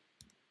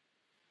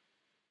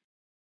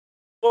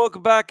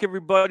 Welcome back,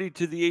 everybody,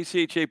 to the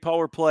ACHA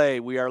Power Play.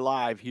 We are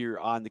live here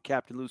on the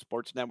Captain Lou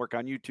Sports Network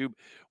on YouTube.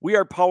 We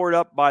are powered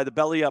up by the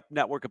Belly Up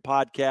network of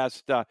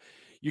podcasts.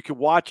 You can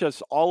watch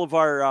us, all of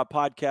our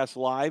podcasts,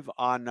 live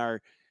on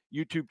our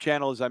YouTube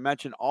channel, as I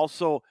mentioned.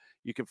 Also,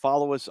 you can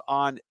follow us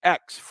on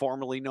X,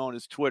 formerly known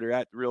as Twitter,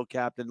 at Real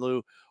Captain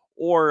Lou,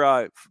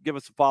 or give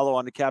us a follow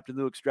on the Captain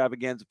Lou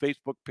Extravaganza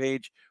Facebook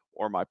page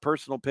or my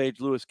personal page,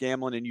 Louis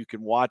Gamlin, and you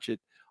can watch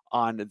it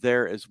on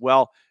there as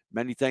well.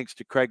 Many thanks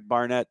to Craig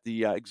Barnett,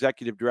 the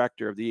executive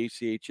director of the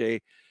ACHA,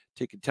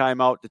 taking time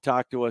out to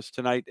talk to us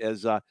tonight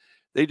as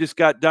they just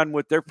got done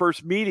with their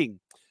first meeting,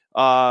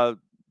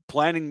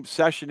 planning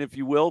session, if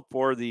you will,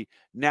 for the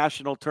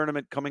national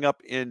tournament coming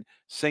up in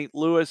St.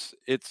 Louis.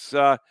 It's,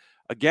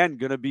 again,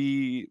 going to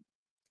be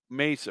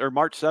March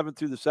 7th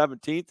through the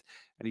 17th,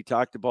 and he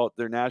talked about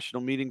their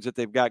national meetings that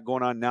they've got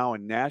going on now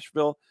in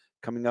Nashville,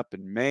 coming up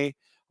in May.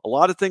 a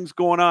lot of things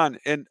going on.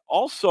 And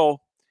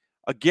also,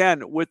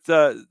 again, with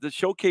the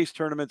showcase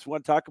tournaments, we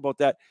want to talk about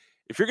that.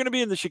 If you're going to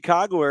be in the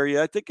Chicago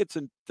area, I think it's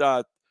in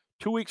 2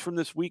 weeks from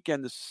this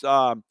weekend, this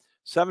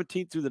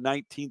 17th through the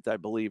 19th, I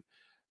believe.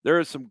 There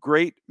is some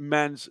great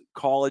men's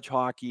college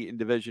hockey in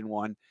Division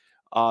One.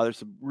 There's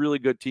some really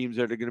good teams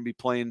that are going to be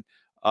playing.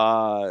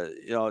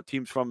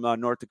 Teams from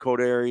North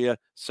Dakota area,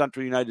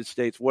 Central United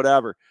States,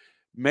 whatever.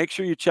 Make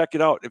sure you check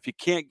it out. If you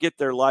can't get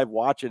there live,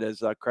 watch it,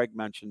 as Craig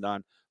mentioned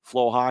on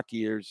Flow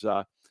Hockey. There's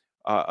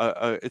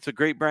it's a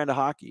great brand of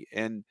hockey,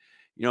 and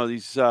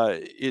it's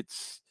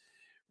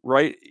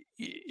right.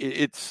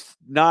 It's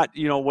not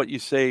what you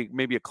say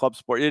maybe a club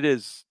sport. It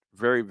is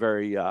very,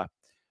 very,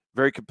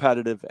 very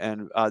competitive,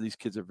 and these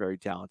kids are very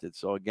talented.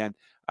 So again,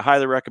 I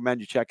highly recommend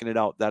you checking it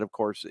out. That, of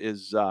course,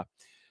 is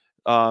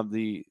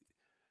the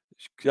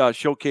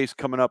showcase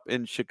coming up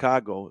in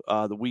Chicago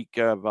the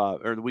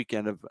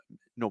weekend of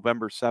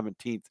November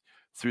 17th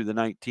through the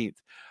 19th.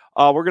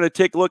 We're going to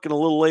take a look a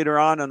little later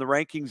on the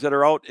rankings that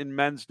are out in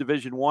men's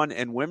Division One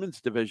and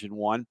women's Division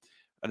One.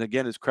 And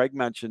again, as Craig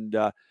mentioned,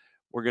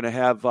 we're going to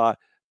have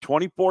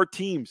 24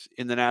 teams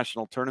in the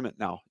national tournament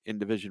now in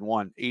Division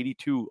One,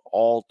 82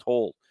 all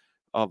told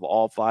of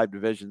all 5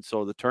 divisions.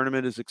 So the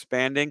tournament is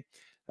expanding.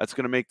 That's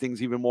going to make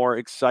things even more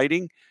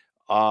exciting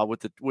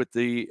with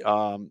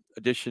the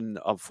addition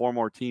of 4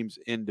 more teams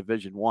in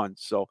Division One.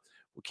 So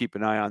we'll keep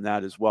an eye on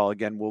that as well.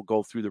 Again, we'll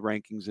go through the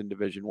rankings in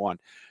Division One.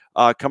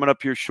 Coming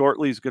up here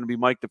shortly is going to be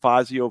Mike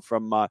DeFazio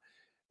from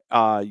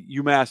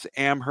UMass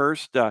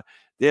Amherst.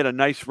 They had a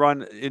nice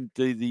run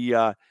into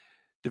the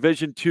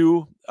Division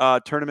Two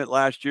tournament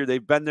last year.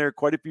 They've been there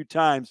quite a few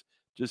times.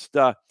 Just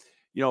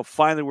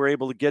finally we're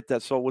able to get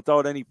that. So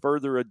without any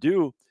further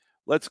ado,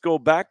 let's go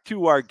back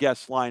to our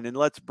guest line and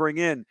let's bring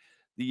in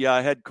the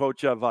head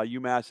coach of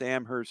UMass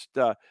Amherst,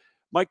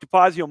 Mike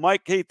DeFazio.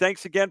 Mike, hey,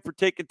 thanks again for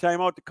taking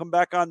time out to come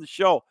back on the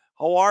show.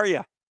 How are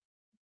you?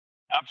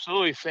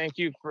 Absolutely. Thank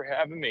you for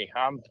having me.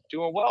 I'm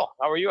doing well.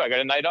 How are you? I got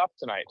a night off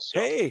tonight. So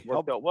hey,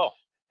 worked out well.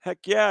 Heck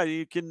yeah.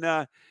 You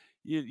can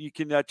you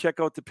can check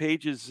out the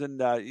pages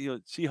and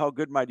see how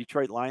good my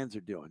Detroit Lions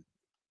are doing.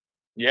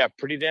 Yeah,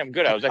 pretty damn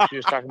good. I was actually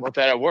just talking about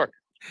that at work.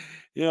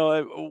 We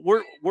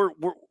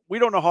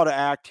don't know how to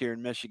act here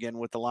in Michigan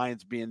with the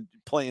Lions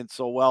playing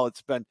so well.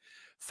 It's been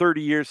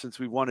 30 years since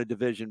we won a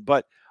division,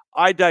 but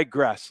I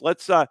digress.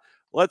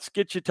 Let's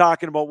get you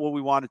talking about what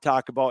we want to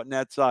talk about, and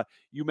that's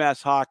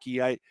UMass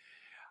hockey.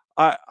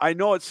 I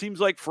know it seems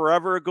like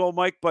forever ago,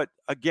 Mike, but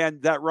again,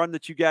 that run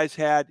that you guys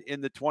had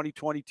in the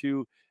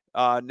 2022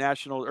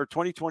 national or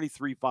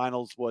 2023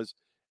 finals was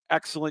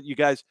excellent. You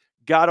guys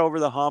got over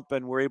the hump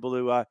and were able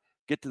to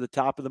get to the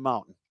top of the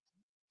mountain.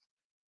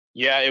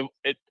 Yeah,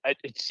 it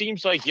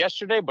seems like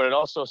yesterday, but it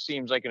also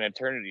seems like an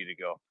eternity to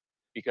go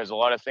because a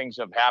lot of things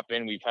have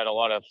happened. We've had a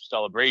lot of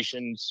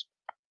celebrations,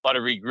 a lot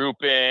of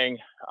regrouping.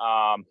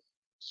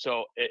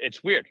 So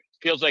it's weird.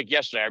 It feels like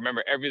yesterday. I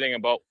remember everything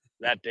about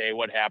that day,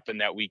 what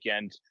happened that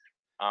weekend.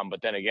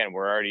 But then again,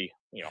 we're already,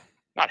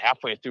 not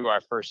halfway through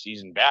our first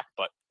season back,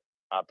 but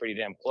pretty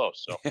damn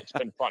close. So it's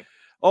been fun.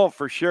 Oh,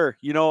 for sure.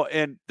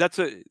 And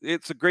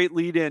it's a great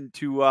lead in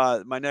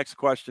to my next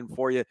question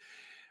for you.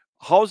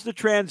 How's the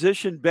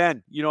transition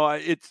been? You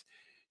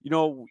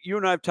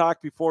and I have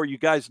talked before. You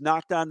guys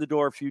knocked on the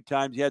door a few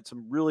times. You had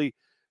some really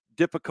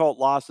difficult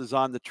losses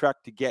on the trek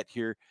to get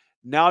here.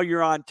 Now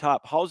you're on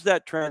top. How's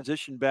that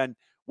transition been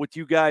with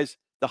you guys,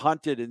 the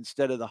hunted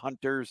instead of the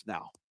hunters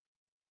now?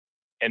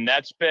 And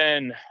that's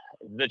been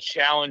the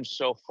challenge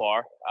so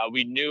far.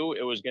 We knew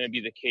it was going to be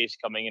the case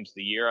coming into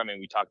the year. I mean,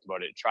 we talked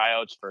about it at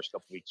tryouts, first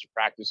couple weeks of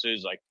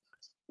practices. Like,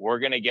 we're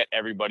going to get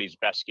everybody's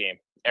best game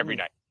every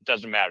night. It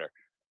doesn't matter.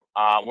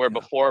 Where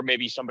before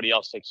maybe somebody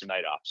else takes a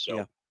night off.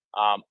 So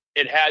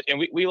it had,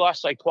 and we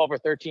lost like 12 or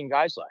 13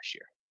 guys last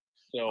year.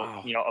 So,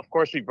 wow. Of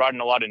course we brought in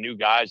a lot of new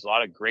guys, a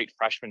lot of great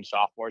freshmen,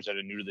 sophomores that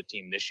are new to the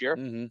team this year.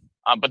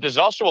 Mm-hmm. But there's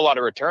also a lot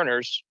of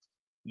returners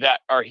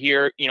that are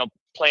here,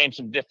 playing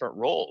some different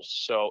roles.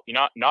 So,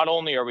 not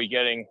only are we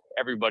getting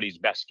everybody's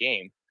best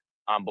game,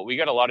 but we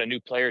got a lot of new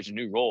players and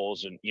new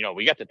roles, and,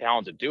 we got the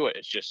talent to do it.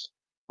 It's just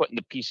putting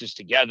the pieces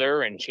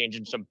together and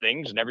changing some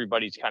things, and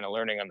everybody's kind of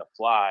learning on the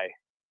fly.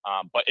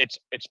 But it's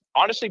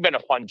honestly been a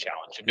fun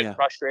challenge. It's been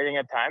frustrating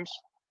at times,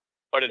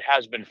 but it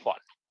has been fun.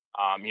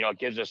 It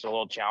gives us a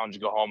little challenge to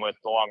go home with,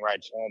 the long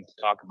rides home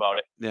to talk about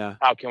it. Yeah.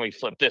 How can we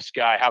flip this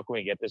guy? How can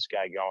we get this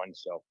guy going?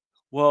 So,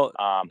 well,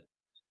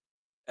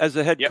 as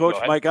a head coach,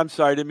 Mike, I'm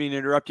sorry, I didn't mean to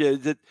interrupt you.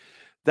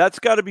 That's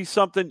got to be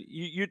something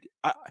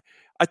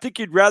I think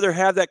you'd rather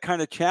have that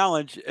kind of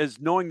challenge as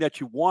knowing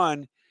that you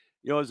won,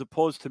 as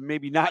opposed to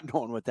maybe not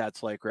knowing what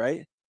that's like,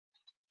 right?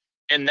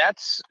 And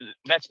that's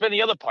been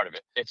the other part of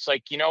it. It's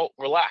like,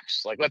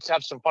 relax. Like, let's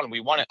have some fun. We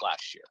won it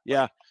last year.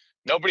 Yeah.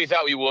 Nobody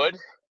thought we would.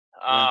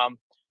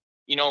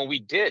 We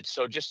did.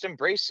 So just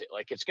embrace it.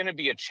 Like, it's going to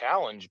be a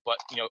challenge, but,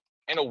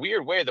 in a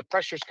weird way, the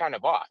pressure's kind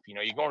of off.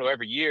 You're going to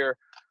every year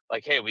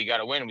like, hey, we got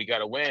to win.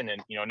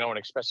 And, no one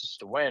expects us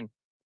to win,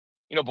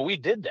 but we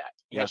did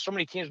that. So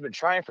many teams have been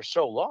trying for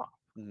so long.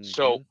 Mm-hmm.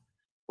 So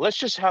let's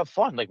just have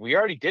fun. Like, we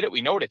already did it.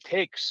 We know what it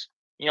takes.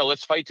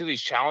 let's fight through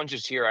these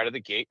challenges here out of the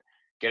gate,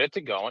 get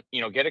it going.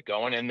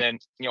 And then,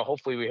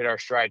 hopefully we hit our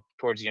stride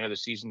towards the end of the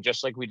season,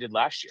 just like we did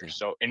last year. Yeah.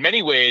 So in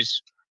many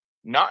ways,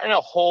 not in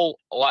a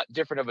lot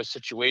different of a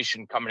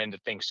situation coming into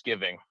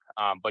Thanksgiving,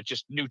 but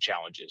just new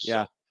challenges.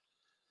 Yeah.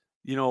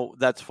 So.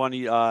 That's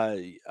funny.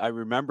 I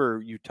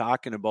remember you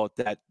talking about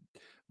that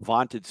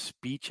vaunted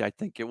speech, I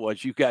think it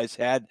was, you guys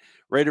had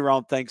right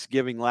around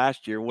Thanksgiving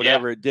last year.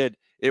 Whatever it did,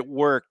 it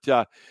worked.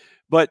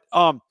 But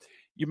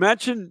you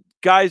mentioned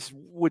guys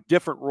with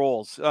different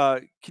roles.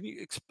 Can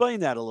you explain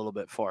that a little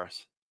bit for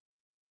us?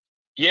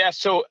 Yeah.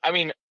 So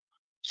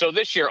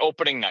this year,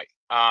 opening night,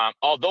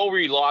 although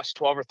we lost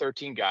 12 or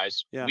 13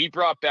 guys, we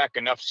brought back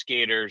enough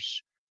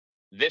skaters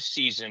this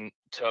season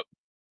to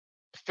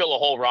fill a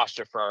whole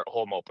roster for our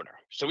home opener.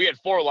 So we had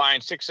 4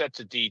 lines, 6 sets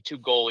of D, 2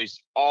 goalies,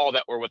 all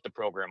that were with the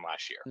program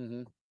last year.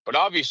 Mm-hmm. But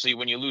obviously,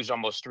 when you lose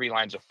almost 3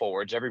 lines of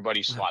forwards,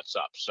 everybody slots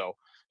up. So,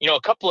 a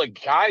couple of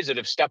guys that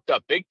have stepped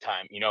up big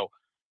time,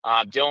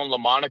 Dylan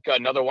LaMonica,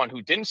 another one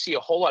who didn't see a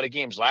whole lot of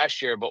games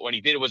last year, but when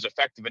he did, it was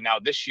effective. And now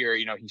this year,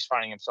 he's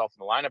finding himself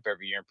in the lineup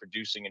every year and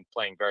producing and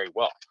playing very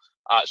well.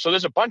 So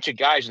there's a bunch of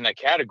guys in that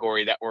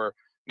category that were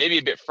maybe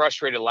a bit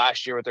frustrated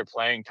last year with their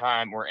playing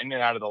time, were in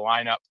and out of the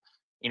lineup.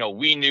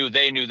 They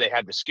knew they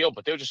had the skill,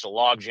 but there was just a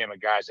logjam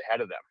of guys ahead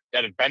of them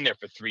that had been there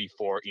for 3,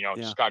 4,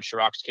 Scott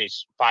Chirac's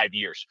case, 5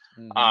 years.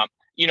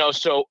 Mm-hmm.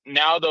 So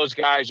now those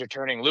guys are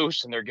turning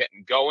loose and they're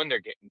getting going, they're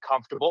getting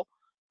comfortable.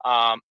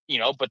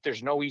 But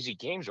there's no easy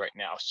games right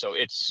now. So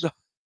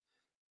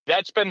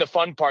that's been the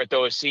fun part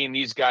though, is seeing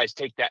these guys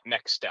take that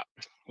next step,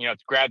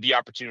 grab the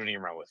opportunity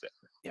and run with it.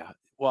 Yeah.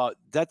 Well,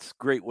 that's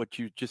great what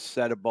you just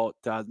said about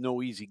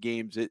no easy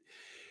games.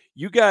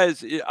 You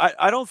guys,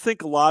 I don't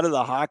think a lot of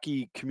the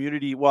hockey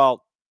community,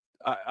 well,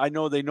 I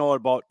know they know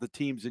about the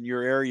teams in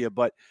your area,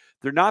 but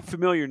they're not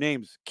familiar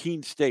names.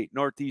 Keene State,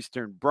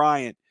 Northeastern,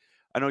 Bryant.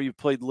 I know you've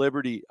played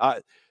Liberty.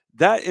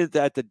 That is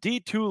at the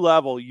D2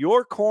 level,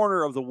 your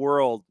corner of the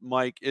world,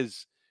 Mike,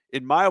 is,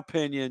 in my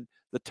opinion,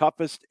 the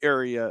toughest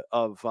area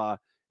of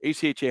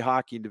ACHA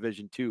hockey in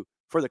Division II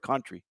for the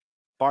country,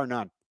 bar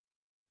none.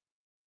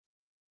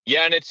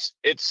 Yeah, and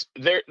it's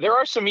there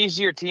are some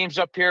easier teams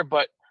up here,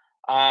 but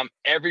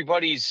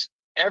everybody's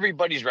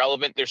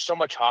relevant. There's so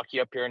much hockey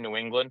up here in New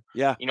England.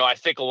 Yeah. I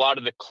think a lot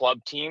of the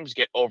club teams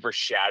get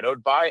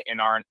overshadowed by and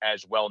aren't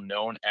as well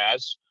known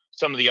as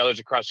some of the others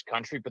across the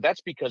country, but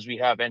that's because we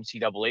have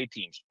NCAA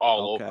teams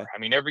all over. I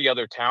mean, every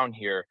other town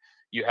here,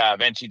 you have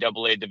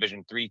NCAA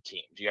Division III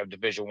teams, you have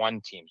Division I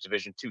teams,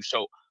 Division II.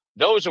 So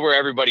those are where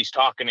everybody's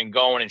talking and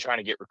going and trying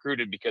to get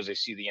recruited because they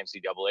see the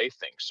NCAA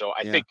thing. So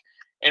I think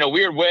in a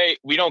weird way,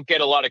 we don't get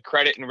a lot of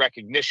credit and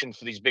recognition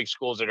for these big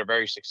schools that are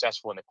very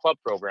successful in the club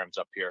programs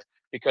up here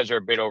because they're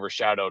a bit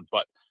overshadowed.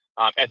 But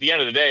at the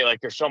end of the day,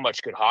 like, there's so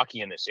much good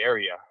hockey in this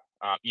area.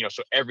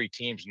 So every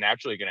team's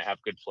naturally going to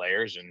have good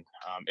players, and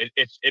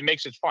it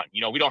makes it fun.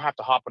 We don't have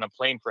to hop on a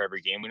plane for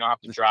every game. We don't have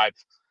to drive,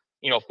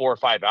 4 or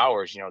 5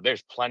 hours.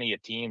 There's plenty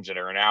of teams that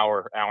are an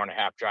hour and a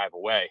half drive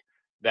away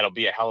that'll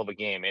be a hell of a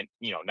game, and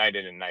night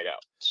in and night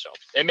out. So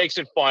it makes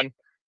it fun,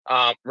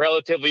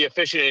 relatively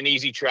efficient and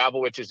easy travel,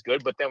 which is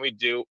good. But then we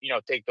do,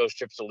 take those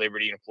trips to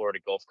Liberty and Florida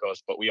Gulf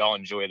Coast. But we all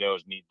enjoy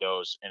those, need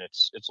those, and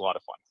it's a lot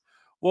of fun.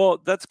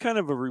 Well, that's kind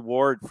of a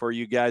reward for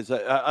you guys.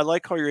 I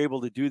like how you're able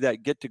to do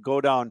that, get to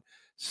go down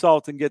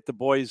south and get the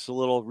boys a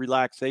little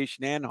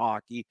relaxation and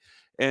hockey.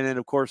 And then,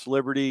 of course,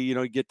 Liberty,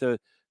 you get to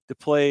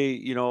play,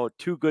 2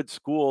 good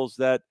schools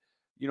that,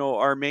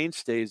 are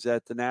mainstays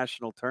at the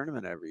national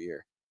tournament every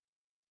year.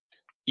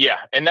 Yeah,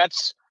 and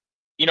that's,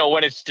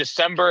 when it's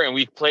December and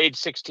we've played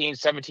 16,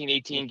 17,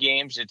 18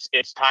 games,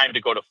 it's time to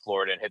go to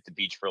Florida and hit the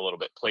beach for a little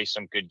bit, play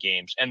some good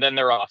games. And then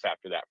they're off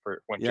after that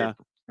for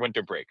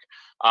winter break.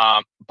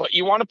 But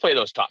you want to play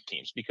those top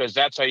teams because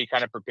that's how you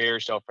kind of prepare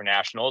yourself for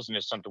nationals. And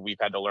it's something we've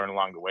had to learn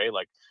along the way.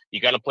 Like,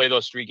 you got to play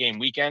those 3-game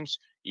weekends.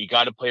 You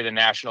got to play the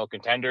national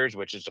contenders,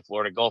 which is the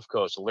Florida Gulf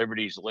Coast, the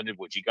Liberties, the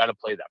Lindenwoods. You got to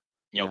play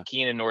them.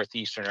 Keene and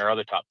Northeastern are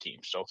other top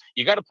teams. So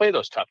you got to play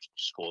those tough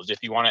schools if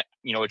you want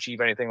to,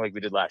 achieve anything like we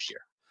did last year.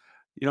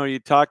 You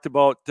talked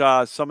about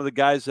some of the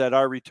guys that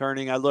are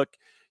returning.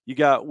 You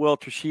got Will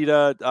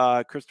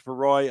Trishita, Christopher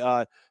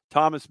Roy,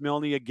 Thomas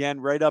Milne, again,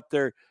 right up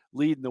there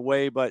leading the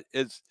way. But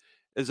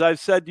as I've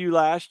said to you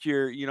last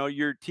year,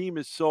 your team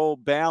is so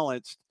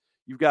balanced.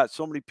 You've got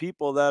so many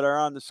people that are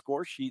on the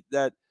score sheet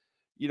that,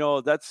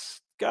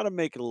 that's got to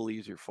make it a little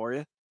easier for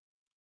you.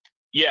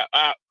 Yeah,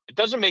 it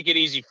doesn't make it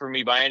easy for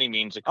me by any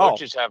means. The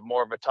coaches have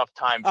more of a tough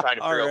time trying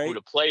to figure out who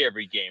to play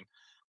every game.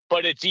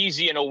 But it's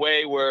easy in a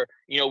way where,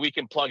 we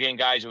can plug in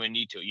guys when we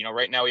need to.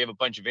 Right now we have a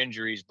bunch of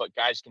injuries, but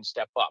guys can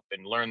step up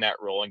and learn that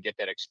role and get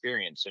that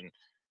experience. And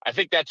I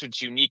think that's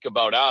what's unique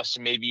about us.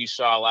 And maybe you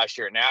saw last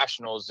year at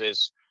Nationals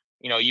is,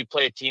 you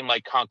play a team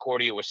like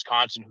Concordia,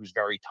 Wisconsin, who's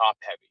very top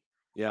heavy.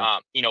 Yeah.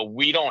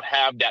 We don't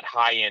have that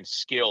high end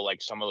skill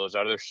like some of those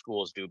other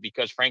schools do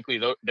because,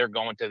 frankly, they're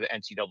going to the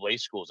NCAA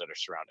schools that are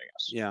surrounding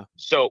us. Yeah.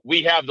 So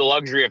we have the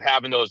luxury of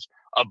having those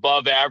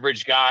above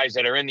average guys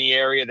that are in the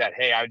area that,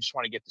 hey, I just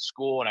want to get to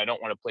school and I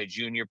don't want to play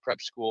junior prep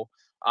school.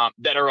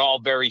 that are all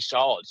very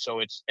solid. So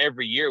it's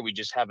every year we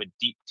just have a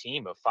deep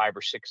team of 5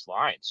 or 6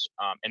 lines.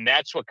 And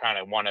that's what kind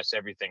of won us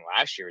everything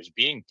last year, is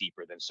being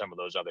deeper than some of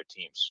those other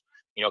teams,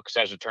 because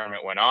as the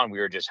tournament went on, we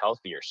were just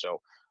healthier.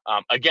 So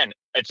again,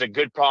 it's a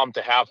good problem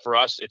to have for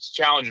us. It's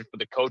challenging for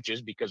the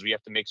coaches because we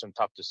have to make some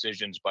tough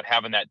decisions, but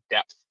having that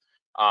depth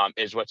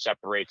is what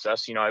separates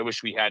us. I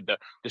wish we had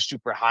the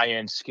super high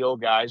end skill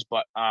guys,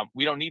 but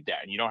we don't need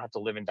that, and you don't have to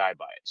live and die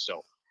by it.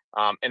 So,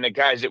 and the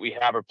guys that we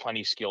have are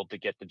plenty skilled to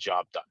get the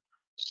job done.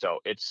 So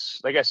it's,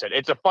 like I said,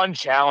 it's a fun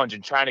challenge,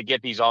 and trying to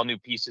get these all new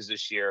pieces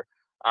this year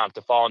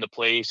to fall into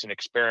place and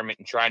experiment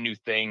and try new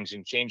things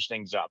and change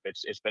things up.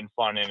 It's been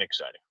fun and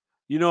exciting.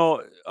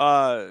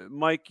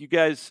 Mike, you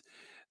guys,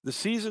 the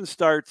season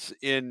starts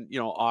in,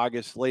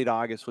 August, late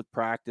August with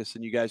practice,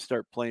 and you guys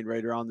start playing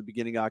right around the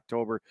beginning of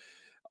October.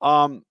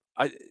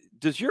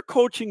 Does your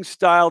coaching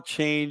style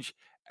change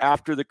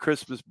after the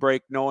Christmas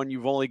break, knowing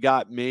you've only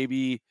got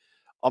maybe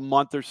a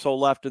month or so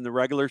left in the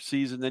regular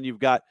season? Then you've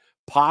got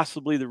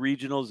possibly the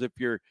regionals if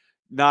you're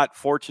not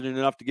fortunate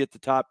enough to get the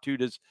top 2.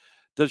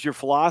 Does your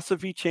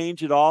philosophy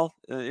change at all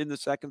in the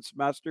second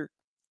semester?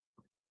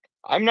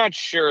 I'm not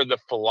sure the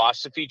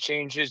philosophy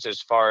changes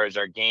as far as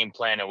our game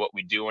plan and what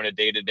we do in a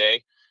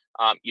day-to-day.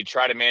 You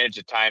try to manage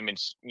the time and,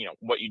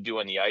 what you do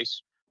on the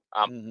ice.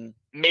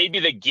 Maybe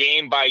the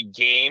game by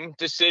game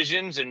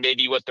decisions and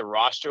maybe what the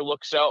roster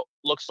looks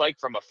like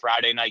from a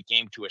Friday night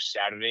game to a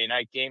Saturday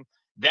night game,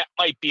 that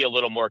might be a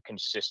little more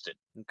consistent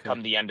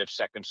come the end of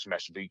second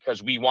semester,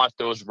 because we want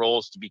those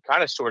roles to be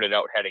kind of sorted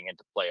out heading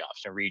into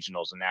playoffs and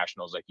regionals and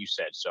nationals, like you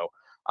said. So,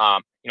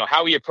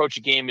 how we approach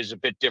a game is a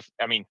bit different.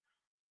 I mean,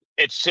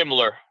 it's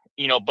similar,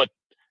 but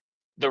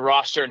the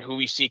roster and who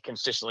we see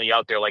consistently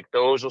out there, like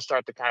those will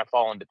start to kind of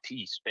fall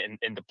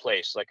into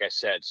place, like I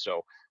said.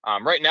 So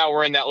right now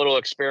we're in that little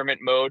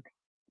experiment mode,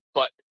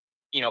 but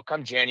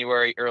come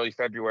January, early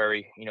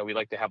February, we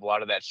like to have a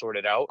lot of that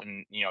sorted out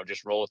and,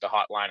 just roll with the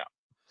hot lineup.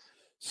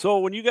 So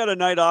when you got a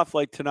night off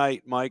like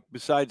tonight, Mike,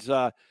 besides,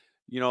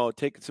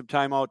 taking some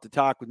time out to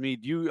talk with me,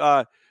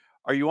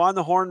 are you on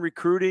the horn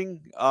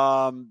recruiting?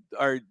 Or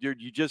do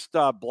you just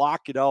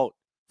block it out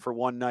for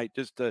one night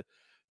just to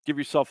give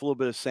yourself a little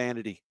bit of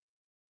sanity?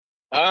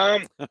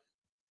 I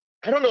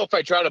don't know if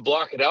I try to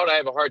block it out. I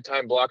have a hard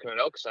time blocking it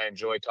out because I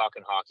enjoy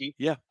talking hockey.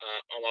 Yeah.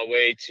 On my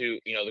way to,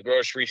 the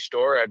grocery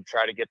store, I'd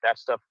try to get that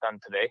stuff done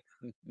today.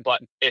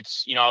 But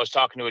it's, I was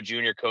talking to a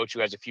junior coach who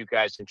has a few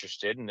guys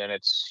interested, and then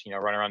it's,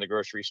 run around the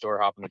grocery store,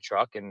 hop in the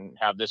truck and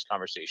have this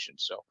conversation.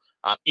 So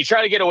you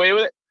try to get away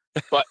with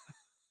it, but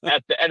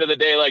at the end of the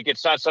day, like,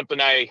 it's not something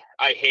I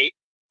hate.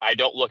 I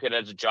don't look at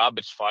it as a job.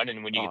 It's fun.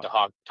 And when you get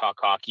to talk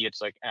hockey,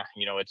 it's like,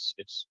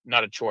 it's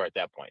not a chore at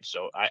that point.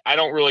 So I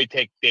don't really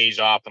take days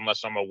off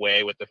unless I'm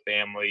away with the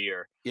family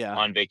or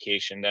on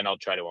vacation. Then I'll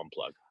try to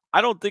unplug. I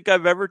don't think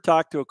I've ever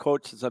talked to a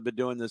coach since I've been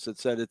doing this that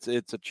said it's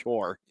a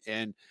chore.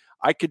 And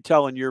I could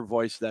tell in your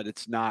voice that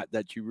it's not,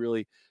 that you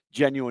really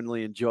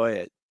genuinely enjoy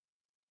it.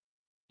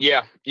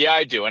 Yeah,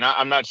 I do. And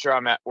I'm not sure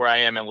I'm at where I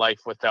am in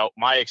life without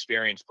my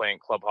experience playing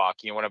club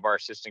hockey. And one of our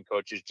assistant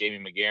coaches, Jamie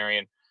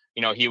McGarian,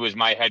 he was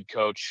my head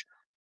coach,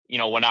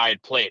 when I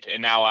had played,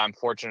 and now I'm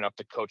fortunate enough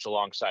to coach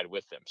alongside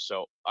with him.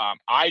 So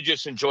I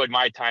just enjoyed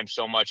my time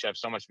so much. I have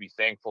so much to be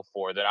thankful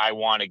for that I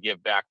want to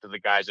give back to the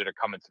guys that are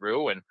coming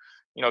through and,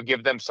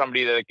 give them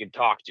somebody that they can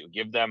talk to,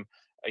 give them,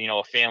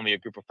 a family, a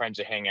group of friends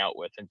to hang out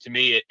with. And to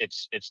me,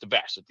 it's the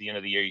best. At the end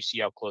of the year, you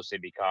see how close they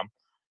become.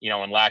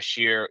 And last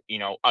year,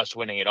 us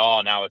winning it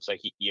all, now it's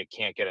like you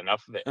can't get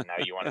enough of it. And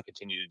now you want to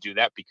continue to do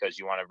that because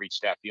you want to reach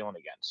that feeling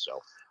again. So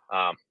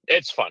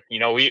it's fun.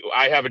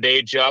 I have a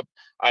day job.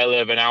 I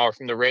live an hour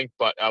from the rink,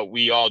 but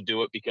we all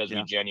do it because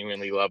we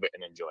genuinely love it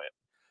and enjoy it.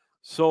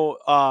 So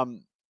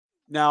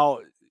now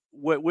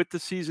with the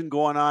season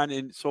going on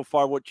and so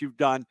far what you've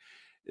done,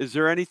 is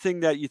there anything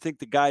that you think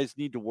the guys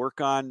need to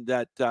work on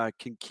that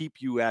can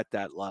keep you at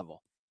that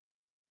level?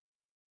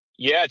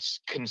 Yeah, it's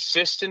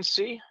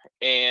consistency,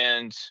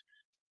 and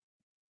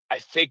I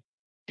think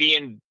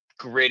being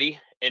gritty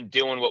and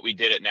doing what we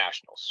did at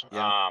nationals.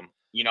 Yeah.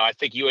 I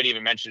think you had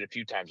even mentioned a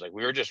few times, like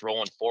we were just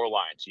rolling 4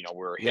 lines. We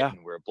were hitting,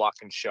 we were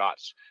blocking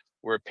shots,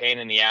 we were a pain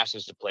in the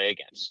asses to play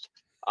against.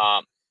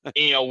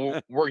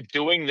 We're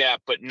doing that,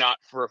 but not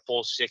for a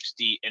full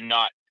 60 and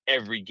not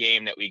every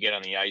game that we get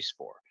on the ice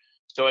for.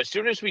 So as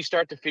soon as we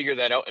start to figure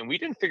that out, and we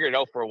didn't figure it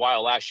out for a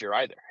while last year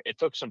either. It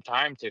took some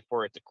time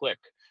for it to click.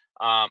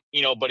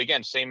 But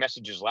again, same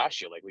message as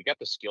last year. Like, we got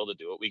the skill to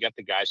do it. We got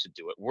the guys to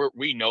do it.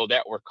 We know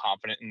that. We're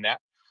confident in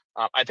that.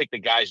 I think the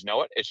guys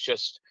know it. It's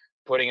just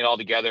putting it all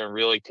together and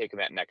really taking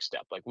that next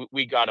step. Like,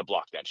 we got to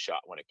block that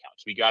shot when it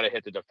counts. We got to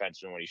hit the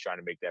defenseman when he's trying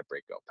to make that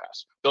breakout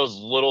pass. Those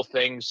little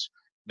things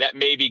that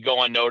maybe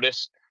go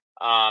unnoticed,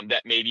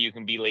 that maybe you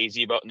can be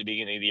lazy about in the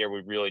beginning of the year.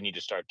 We really need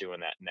to start doing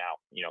that now.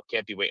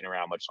 Can't be waiting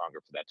around much longer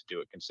for that to do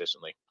it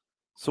consistently.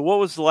 So what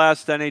was the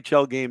last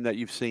NHL game that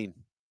you've seen?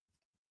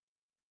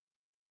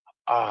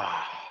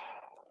 I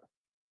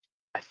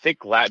think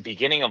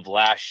beginning of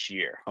last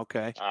year.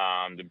 Okay.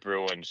 The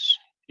Bruins,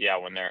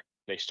 when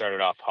they started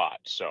off hot.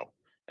 So,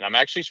 and I'm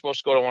actually supposed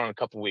to go to one in a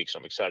couple of weeks.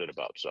 I'm excited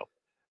about. So,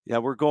 Yeah,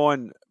 we're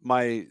going.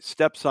 My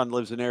stepson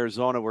lives in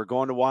Arizona. We're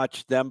going to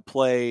watch them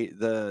play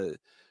the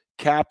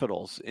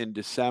Capitals in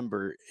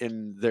December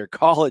in their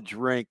college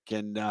rink,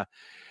 and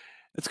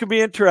it's going to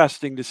be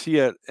interesting to see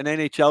an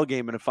NHL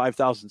game in a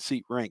 5,000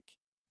 seat rink.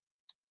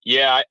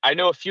 Yeah, I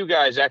know a few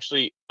guys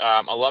actually,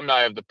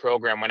 alumni of the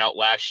program went out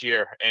last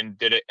year and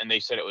did it, and they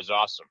said it was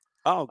awesome.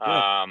 Oh, good.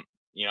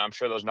 I'm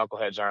sure those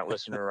knuckleheads aren't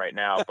listening right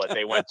now, but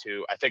they went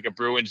to, I think, a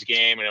Bruins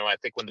game, and I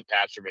think when the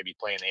Pats were maybe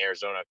playing the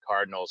Arizona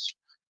Cardinals.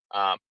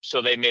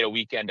 So they made a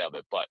weekend of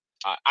it. But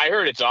I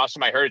heard it's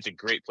awesome. I heard it's a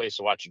great place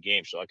to watch a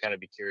game. So I kind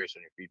of be curious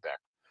on your feedback.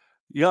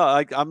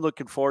 Yeah, I'm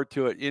looking forward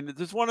to it. And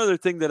there's one other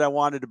thing that I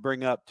wanted to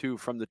bring up too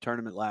from the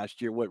tournament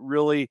last year. What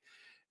really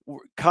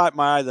caught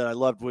my eye that I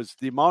loved was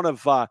the amount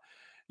of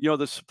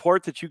the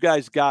support that you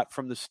guys got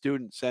from the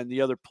students and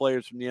the other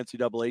players from the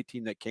NCAA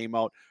team that came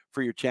out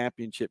for your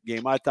championship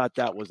game. I thought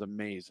that was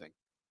amazing.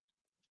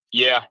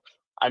 Yeah.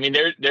 I mean,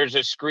 there's a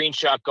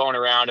screenshot going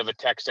around of a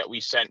text that we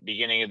sent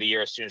beginning of the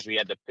year as soon as we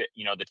had the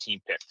team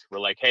picked. We're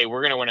like, hey,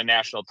 we're going to win a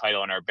national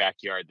title in our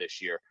backyard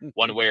this year,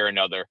 one way or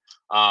another.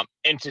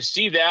 And to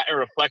see that and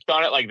reflect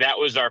on it, like that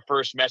was our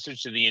first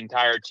message to the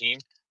entire team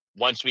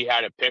once we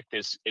had it picked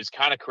is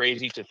kind of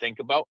crazy to think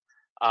about.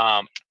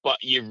 But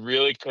you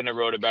really couldn't have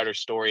wrote a better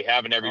story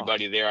having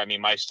everybody there. I mean,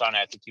 my son,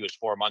 I think he was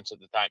 4 months at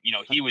the time,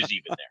 he was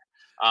even there.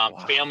 Wow.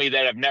 Family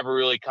that have never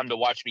really come to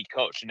watch me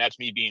coach. And that's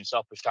me being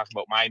selfish, talking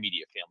about my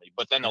immediate family.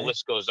 But then the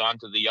list goes on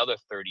to the other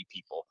 30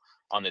 people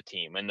on the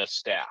team and the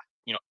staff.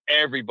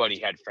 Everybody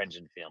had friends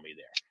and family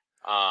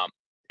there.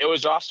 It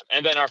was awesome.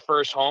 And then our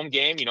first home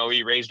game,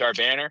 we raised our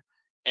banner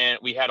and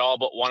we had all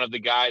but one of the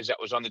guys that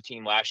was on the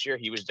team last year.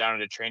 He was down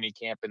at a training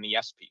camp in the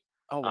SP.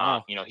 Oh,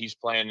 wow. He's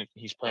playing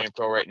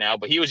pro right now,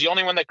 but he was the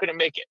only one that couldn't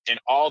make it.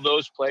 And all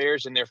those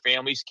players and their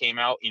families came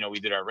out. We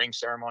did our ring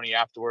ceremony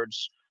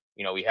afterwards.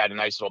 We had a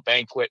nice little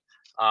banquet,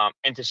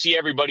 and to see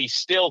everybody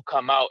still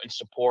come out and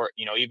support,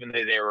 even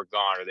though they were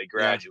gone or they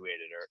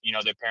graduated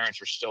or, their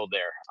parents were still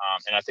there.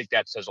 And I think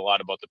that says a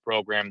lot about the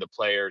program, the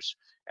players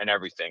and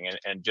everything.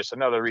 And just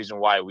another reason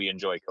why we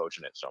enjoy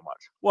coaching it so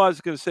much. Well, I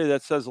was going to say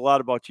that says a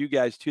lot about you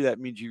guys too. That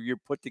means you're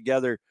put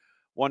together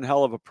one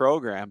hell of a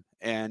program,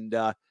 and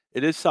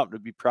it is something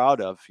to be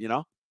proud of,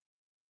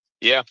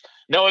 Yeah,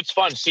 no, it's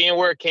fun seeing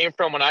where it came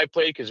from when I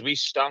played because we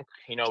stunk.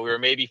 We were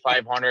maybe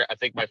 500. I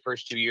think my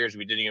first 2 years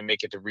we didn't even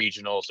make it to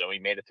regionals, and we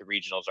made it to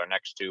regionals our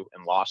next two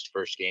and lost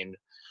first game.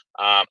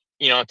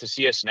 To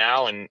see us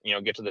now and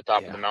get to the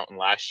top of the mountain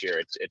last year,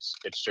 it's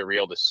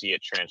surreal to see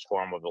it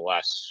transform over the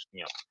last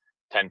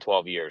 10,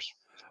 12 years.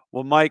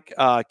 Well, Mike,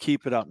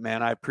 keep it up,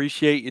 man. I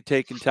appreciate you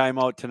taking time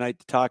out tonight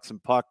to talk some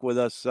puck with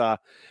us.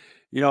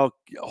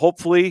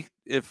 Hopefully,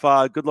 if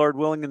good Lord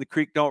willing and the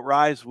creek don't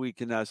rise, we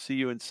can see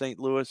you in St.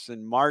 Louis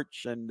in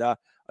March. And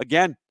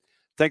again,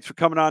 thanks for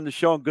coming on the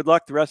show and good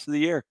luck the rest of the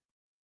year.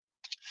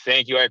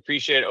 Thank you. I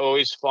appreciate it.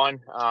 Always fun.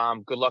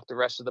 Good luck the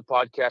rest of the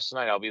podcast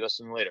tonight. I'll be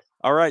listening later.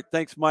 All right.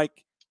 Thanks,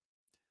 Mike.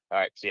 All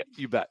right. See ya.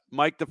 You bet.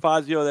 Mike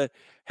DeFazio, the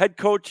head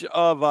coach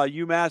of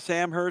UMass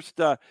Amherst.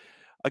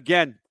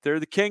 Again, they're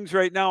the Kings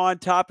right now on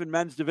top in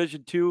men's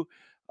Division II.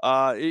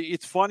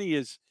 It's funny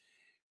is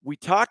we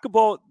talk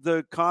about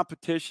the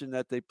competition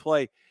that they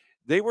play.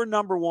 They were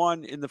number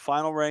one in the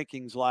final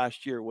rankings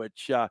last year,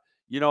 which,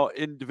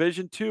 in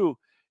Division II,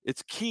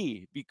 it's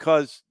key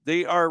because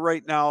they are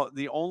right now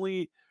the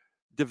only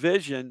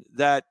division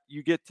that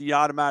you get the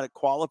automatic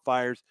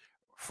qualifiers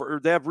for.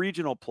 They have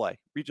regional play,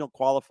 regional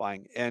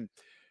qualifying. And,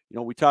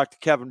 we talked to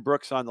Kevin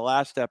Brooks on the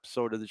last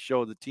episode of the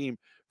show, the team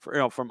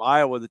from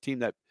Iowa, the team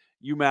that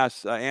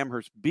UMass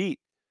Amherst beat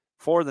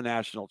for the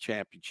national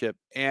championship.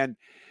 And,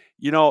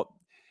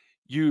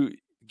 you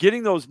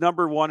getting those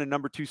number one and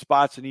number two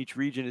spots in each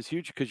region is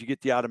huge because you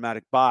get the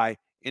automatic bye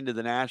into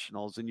the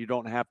nationals and you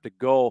don't have to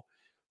go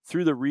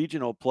through the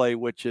regional play,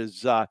 which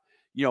is,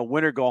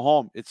 win or go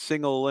home. It's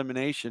single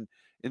elimination.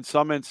 In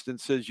some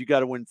instances, you got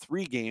to win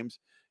 3 games.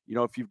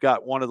 If you've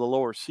got one of the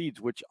lower seeds,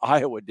 which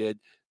Iowa did,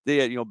 they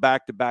had,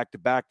 back to back to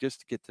back just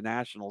to get to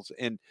nationals.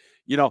 And,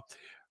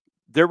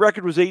 their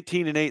record was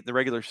 18-8 in the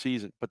regular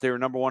season, but they were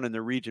number one in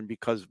their region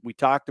because we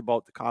talked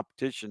about the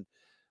competition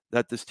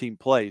that this team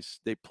plays.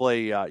 They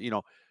play,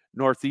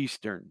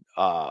 Northeastern,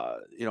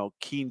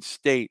 Keene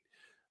State,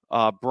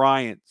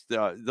 Bryant.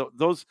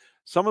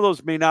 Some of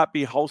those may not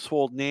be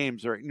household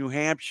names, or New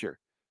Hampshire,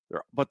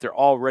 but they're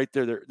all right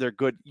there. They're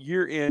good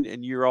year in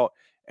and year out.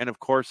 And of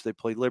course, they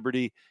play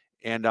Liberty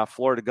and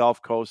Florida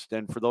Gulf Coast.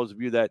 And for those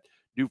of you that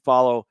do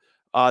follow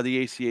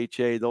the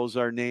ACHA, those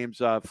are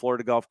names.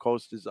 Florida Gulf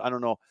Coast is, I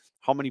don't know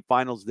how many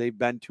finals they've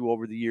been to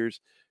over the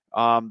years.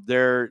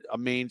 They're a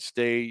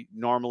mainstay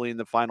normally in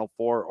the Final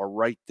Four or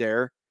right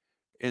there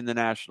in the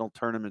national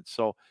tournament.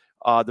 So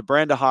the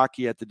brand of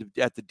hockey at the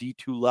D2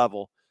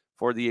 level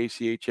for the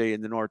ACHA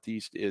in the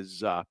Northeast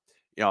is,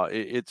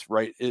 it's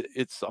right.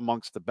 It's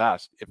amongst the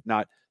best, if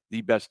not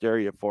the best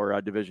area for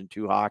Division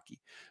II hockey.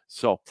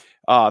 So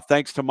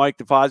thanks to Mike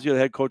DeFazio, the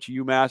head coach of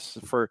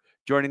UMass, for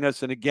joining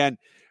us. And again,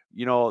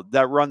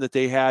 that run that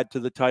they had to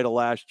the title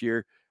last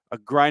year, a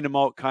grind them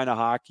out kind of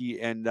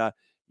hockey. And,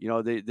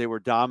 they were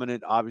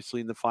dominant,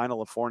 obviously, in the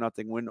final, a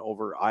 4-0 win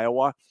over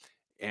Iowa,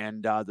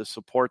 and the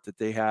support that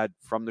they had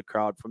from the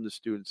crowd, from the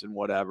students, and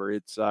whatever.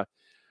 It's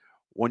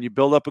when you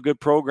build up a good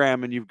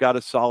program and you've got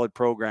a solid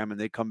program and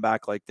they come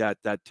back like that,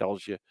 that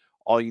tells you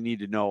all you need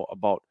to know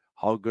about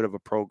how good of a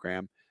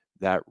program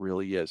that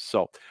really is.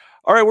 So,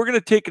 all right, we're going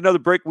to take another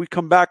break. We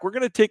come back. We're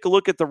going to take a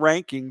look at the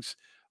rankings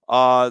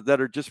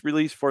that are just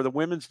released for the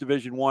women's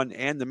Division I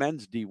and the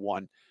men's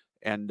D1,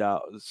 and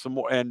some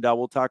more. And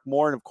we'll talk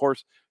more. And of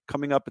course,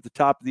 coming up at the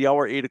top of the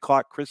hour, 8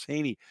 o'clock, Chris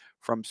Haney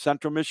from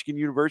Central Michigan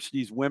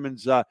University's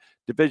women's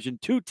Division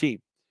II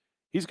team.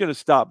 He's going to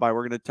stop by.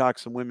 We're going to talk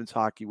some women's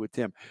hockey with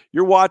him.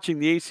 You're watching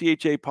the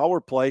ACHA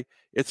Power Play.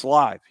 It's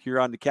live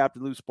here on the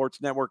Captain Lou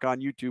Sports Network on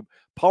YouTube,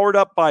 powered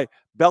up by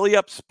Belly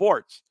Up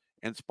Sports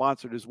and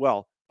sponsored as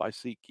well by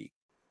SeatGeek.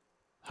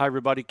 Hi,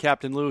 everybody.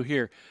 Captain Lou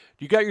here.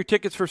 You got your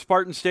tickets for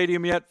Spartan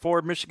Stadium yet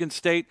for Michigan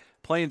State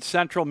playing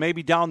Central,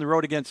 maybe down the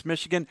road against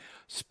Michigan?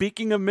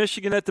 Speaking of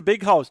Michigan at the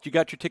Big House, you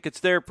got your tickets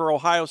there for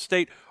Ohio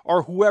State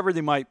or whoever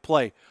they might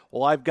play?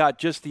 Well, I've got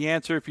just the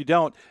answer if you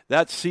don't.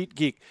 That's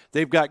SeatGeek.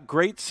 They've got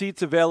great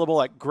seats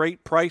available at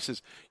great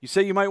prices. You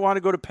say you might want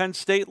to go to Penn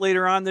State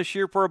later on this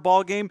year for a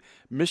ball game?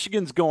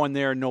 Michigan's going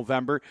there in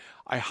November.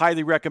 I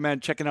highly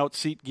recommend checking out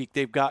SeatGeek.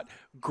 They've got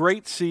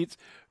great seats,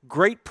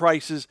 great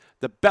prices,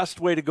 the best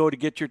way to go to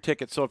get your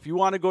tickets. So if you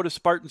want to go to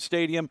Spartan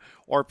Stadium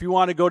or if you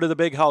want to go to the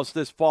Big House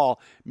this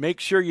fall, make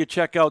sure you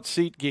check out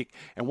SeatGeek.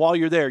 And while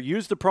you're there,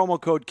 use the promo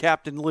code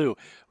Captain Lou.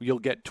 You'll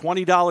get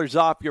 $20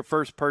 off your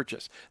first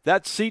purchase.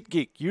 That's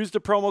SeatGeek. Use the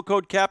promo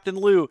code Captain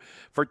Lou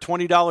for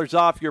 $20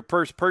 off your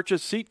first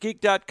purchase.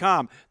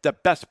 SeatGeek.com, the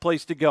best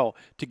place to go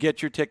to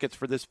get your tickets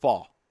for this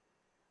fall.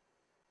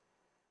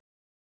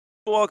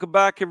 Welcome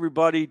back,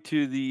 everybody,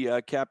 to the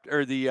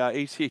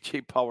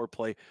ACHA Power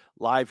Play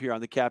live here on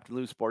the Captain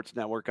Lou Sports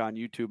Network on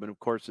YouTube. And, of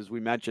course, as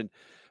we mentioned,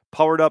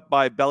 powered up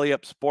by Belly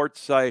Up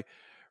Sports. I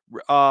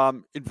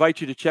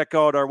invite you to check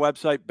out our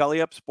website,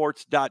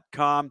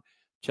 bellyupsports.com.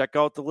 Check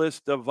out the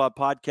list of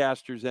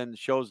podcasters and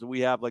shows that we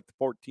have, like the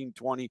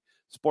 1420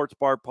 Sports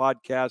Bar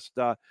podcast,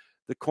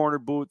 the Corner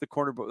Booth,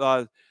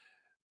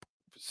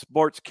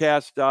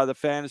 Sportscast, the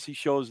fantasy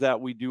shows that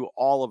we do,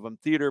 all of them,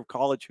 Theater of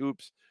College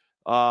Hoops.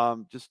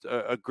 Just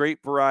a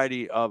great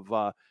variety of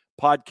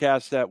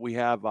podcasts that we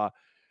have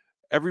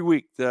every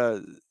week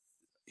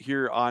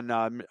here on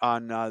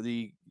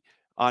the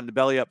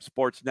Belly Up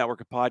Sports Network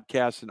of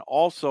podcasts. And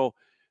also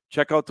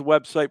check out the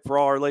website for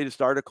all our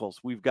latest articles.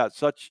 We've got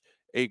such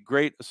a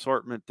great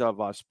assortment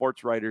of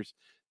sports writers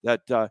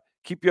that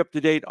keep you up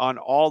to date on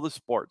all the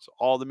sports,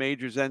 all the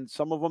majors, and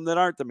some of them that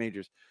aren't the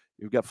majors.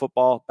 You've got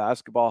football,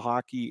 basketball,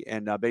 hockey,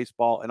 and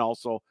baseball, and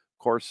also, of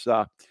course,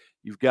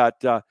 you've got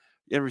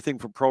everything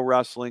from pro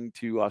wrestling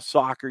to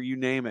soccer, you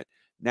name it,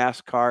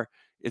 NASCAR.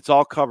 It's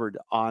all covered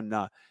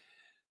on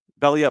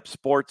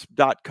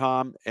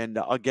bellyupsports.com. And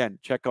again,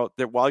 check out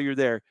there while you're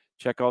there,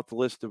 check out the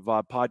list of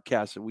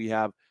podcasts that we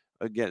have.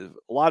 Again,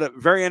 a lot of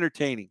very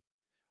entertaining,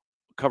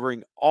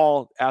 covering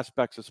all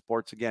aspects of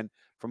sports, again,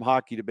 from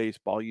hockey to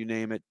baseball, you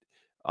name it,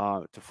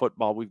 to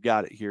football. We've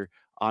got it here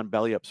on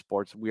Belly Up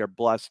Sports. We are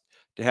blessed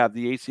to have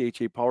the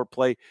ACHA Power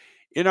Play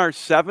in our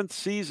 7th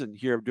season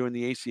here of doing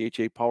the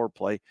ACHA Power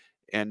Play.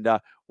 And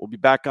we'll be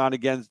back on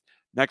again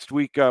next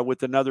week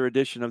with another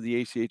edition of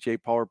the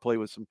ACHA Power Play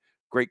with some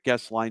great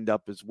guests lined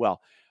up as well.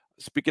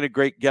 Speaking of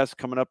great guests,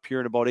 coming up here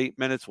in about 8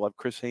 minutes, we'll have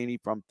Chris Haney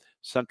from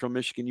Central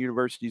Michigan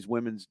University's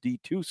women's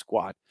D2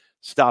 squad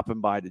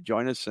stopping by to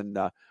join us, and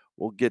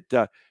we'll get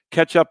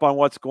catch up on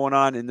what's going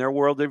on in their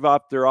world.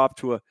 They're off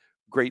to a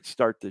great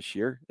start this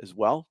year as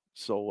well.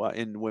 So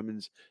in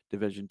women's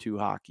Division II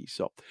hockey.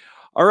 So,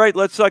 all right,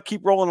 let's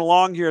keep rolling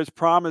along here as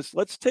promised.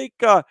 Let's take.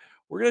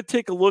 We're going to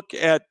take a look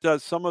at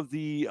some of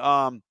the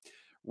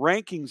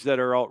rankings that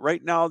are out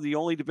right now. The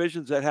only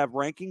divisions that have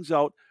rankings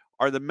out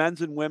are the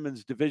men's and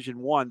women's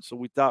Division I. So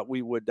we thought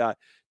we would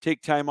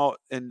take time out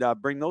and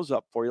bring those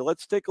up for you.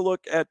 Let's take a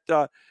look at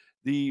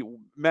the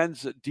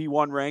men's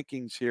D1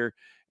 rankings here.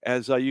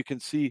 As you can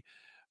see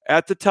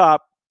at the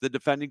top, the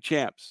defending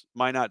champs,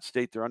 Minot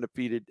State, they're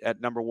undefeated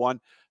at number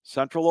 1.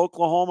 Central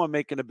Oklahoma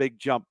making a big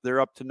jump. They're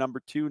up to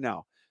number 2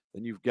 now.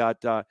 Then you've got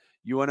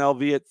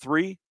UNLV at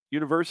 3.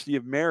 University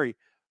of Mary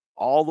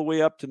all the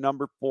way up to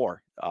number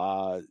 4.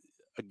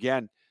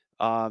 Again,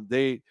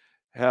 they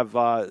have,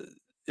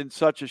 in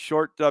such a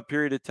short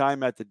period of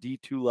time at the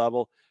D2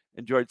 level,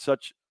 enjoyed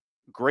such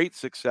great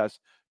success.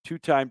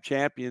 2-time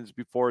champions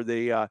before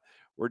they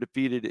were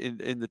defeated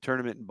in the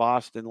tournament in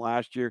Boston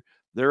last year.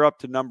 They're up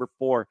to number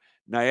 4.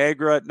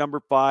 Niagara at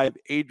number 5.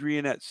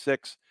 Adrian at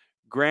 6.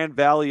 Grand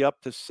Valley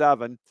up to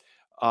 7.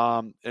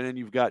 And then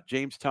you've got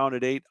Jamestown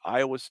at 8.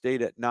 Iowa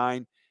State at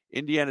 9.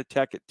 Indiana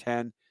Tech at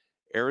 10.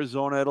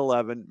 Arizona at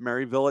 11,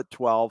 Maryville at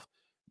 12,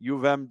 U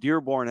of M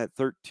Dearborn at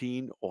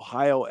 13,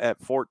 Ohio at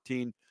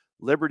 14,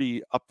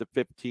 Liberty up to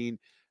 15,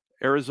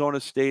 Arizona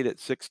State at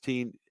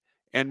 16,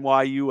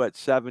 NYU at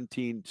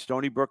 17,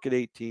 Stony Brook at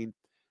 18,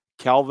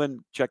 Calvin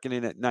checking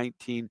in at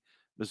 19,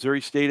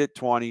 Missouri State at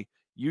 20,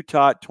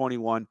 Utah at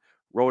 21,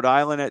 Rhode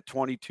Island at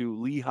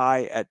 22,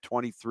 Lehigh at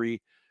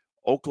 23,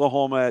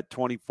 Oklahoma at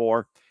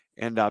 24,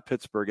 and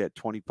Pittsburgh at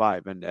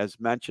 25. And as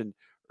mentioned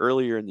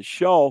earlier in the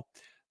show,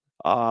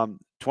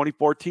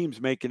 24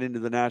 teams make it into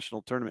the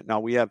national tournament. Now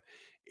we have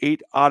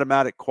 8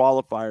 automatic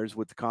qualifiers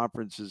with the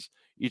conferences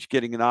each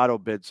getting an auto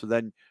bid. So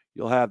then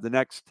you'll have the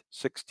next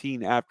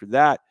 16 after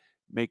that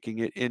making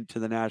it into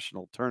the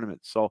national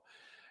tournament. So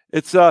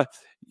it's an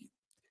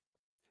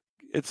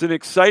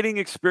exciting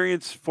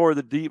experience for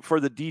the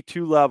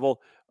D2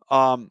 level,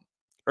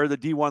 or the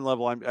D1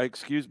 level.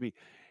 Excuse me.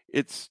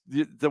 It's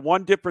the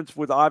one difference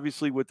with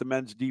the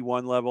men's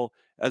D1 level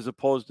as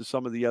opposed to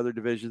some of the other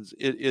divisions.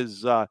 It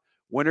is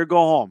win or go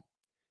home.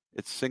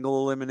 It's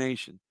single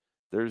elimination.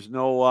 There's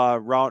no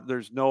round.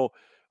 There's no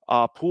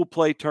pool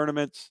play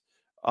tournaments.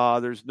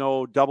 There's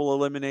no double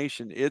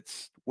elimination.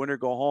 It's win or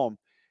go home.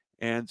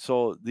 And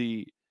so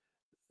the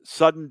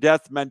sudden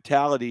death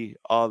mentality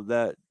of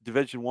the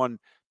Division I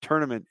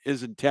tournament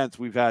is intense.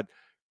 We've had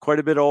quite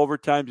a bit of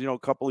overtime. A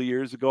couple of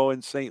years ago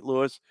in St.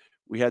 Louis,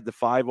 we had the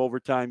 5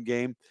 overtime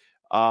game.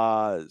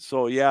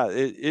 So yeah,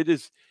 it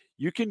is.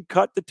 You can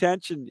cut the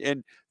tension,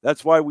 and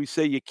that's why we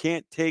say you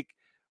can't take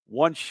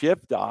one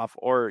shift off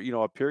or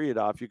a period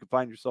off. You can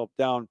find yourself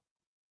down.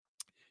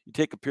 You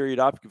take a period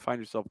off, you can find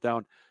yourself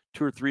down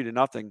 2 or 3 to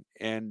nothing,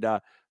 and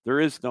there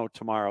is no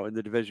tomorrow in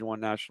the Division I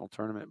national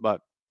tournament.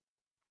 But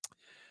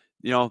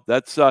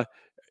that's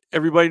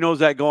everybody knows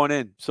that going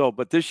in. So,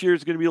 but this year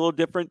is going to be a little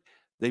different.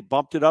 They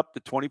bumped it up to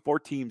 24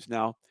 teams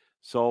now,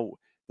 so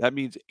that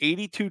means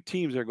 82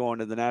 teams are going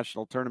to the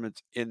national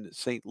tournaments in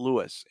St.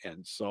 Louis,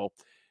 and so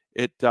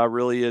it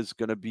really is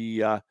going to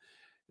be.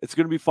 It's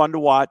going to be fun to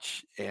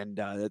watch, and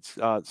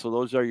so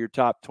those are your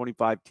top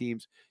 25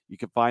 teams. You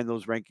can find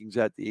those rankings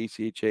at the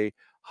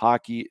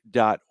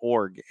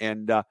ACHAhockey.org.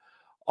 And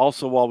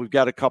also, while we've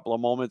got a couple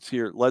of moments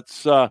here,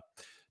 let's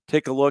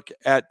take a look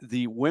at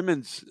the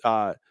women's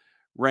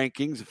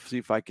rankings. See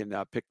if I can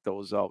pick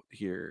those out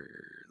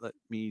here. Let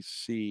me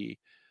see.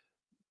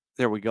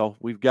 There we go.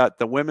 We've got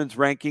the women's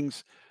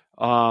rankings.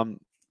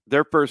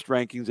 Their first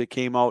rankings, they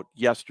came out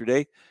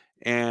yesterday,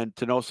 and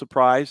to no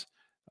surprise,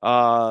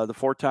 the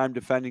 4-time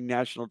defending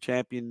national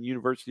champion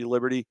University of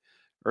Liberty,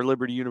 or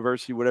Liberty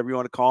University, whatever you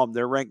want to call them,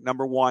 they're ranked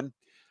number 1.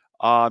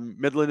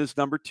 Midland is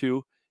number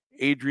 2.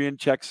 Adrian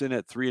checks in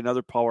at 3,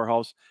 another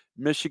powerhouse.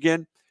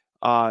 Michigan,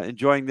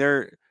 enjoying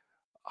their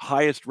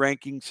highest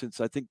ranking since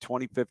I think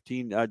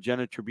 2015.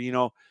 Jenna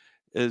Tribino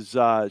is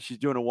she's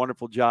doing a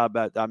wonderful job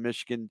at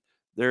Michigan.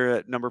 They're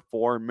at number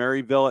 4.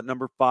 Maryville at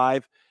number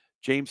 5.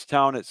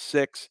 Jamestown at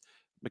 6.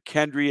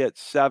 McKendree at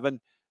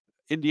 7.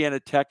 Indiana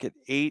Tech at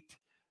 8.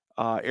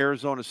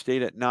 Arizona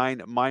State at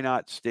 9.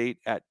 Minot State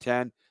at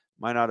 10.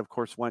 Minot, of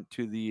course, went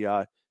to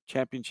the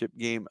championship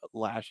game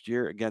last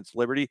year against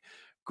Liberty.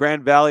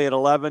 Grand Valley at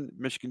 11.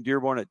 Michigan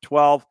Dearborn at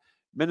 12.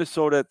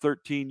 Minnesota at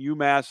 13.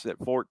 UMass at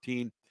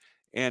 14.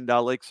 And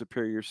Lake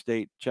Superior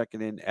State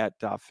checking in at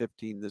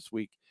 15 this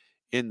week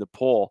in the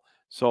poll.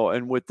 So,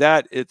 and with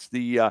that, it's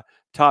the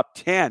top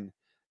 10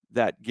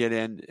 that get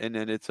in, and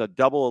then it's a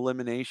double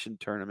elimination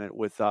tournament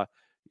with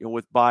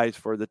with buys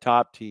for the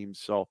top teams.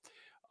 So,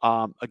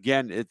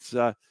 again, it's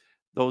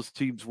those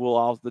teams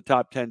the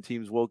top 10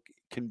 teams will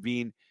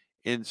convene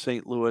in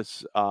St.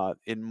 Louis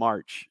in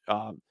March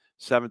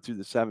 7th through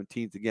the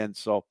 17th again.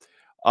 So,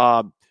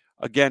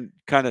 again,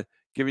 kind of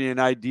giving you an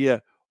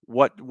idea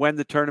when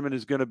the tournament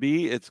is going to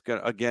be. It's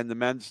going again, the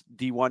men's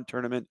D1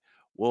 tournament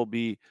will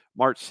be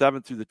March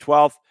 7th through the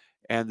 12th,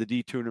 and the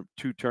D2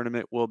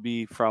 tournament will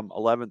be from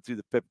 11th through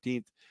the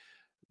 15th.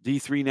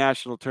 D3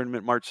 national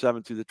tournament March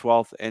 7th through the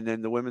 12th, and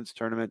then the women's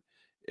tournament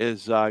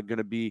is going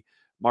to be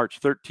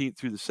March 13th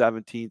through the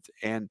 17th,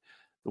 and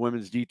the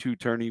women's D2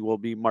 tourney will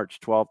be March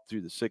 12th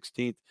through the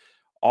 16th.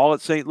 All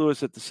at St.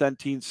 Louis at the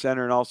Centene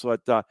Center, and also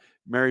at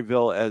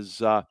Maryville,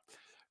 as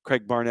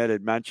Craig Barnett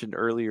had mentioned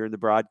earlier in the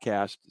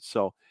broadcast.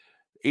 So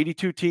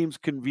 82 teams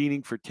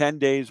convening for 10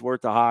 days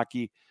worth of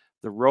hockey.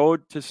 The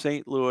road to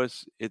St.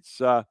 Louis, it's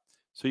so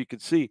you can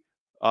see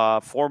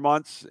 4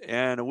 months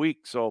and a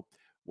week. So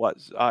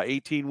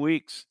 18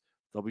 weeks,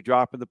 they'll be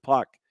dropping the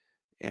puck,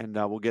 and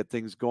we'll get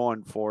things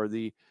going for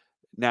the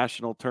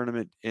national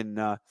tournament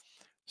in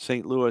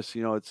St. Louis.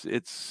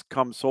 It's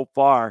come so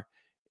far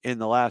in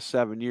the last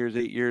 7 years,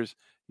 8 years.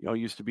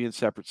 Used to be in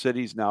separate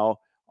cities, now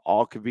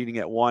all convening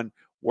at one,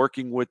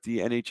 working with the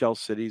NHL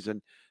cities.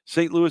 And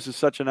St. Louis is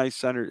such a nice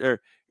center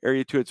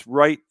area too. It's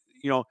right,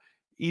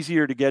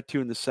 easier to get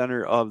to in the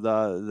center of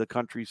the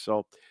country.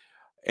 So,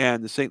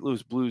 and the St.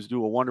 Louis Blues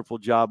do a wonderful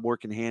job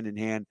working hand in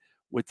hand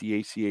with the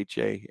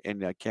ACHA,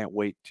 and I can't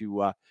wait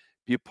to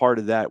be a part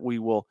of that. We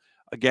will,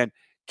 again,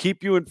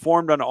 keep you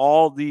informed on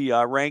all the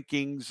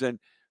rankings and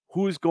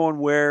who's going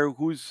where,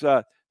 who's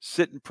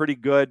sitting pretty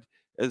good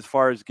as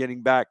far as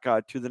getting back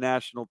to the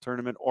national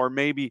tournament, or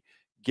maybe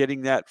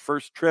getting that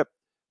first trip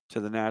to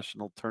the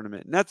national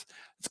tournament. And it's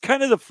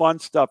kind of the fun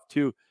stuff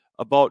too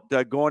about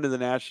going to the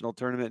national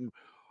tournament and,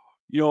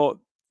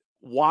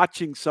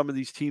 watching some of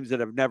these teams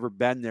that have never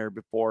been there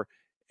before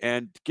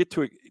and get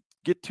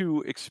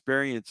to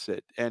experience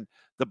it, and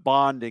the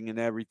bonding and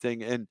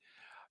everything. And,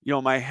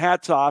 my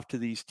hat's off to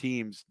these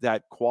teams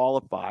that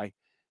qualify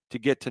to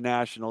get to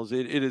nationals.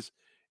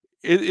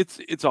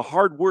 It's a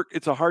hard work.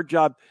 It's a hard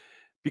job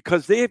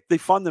because they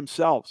fund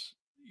themselves.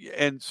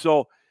 And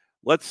so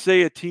let's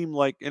say a team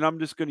like, and I'm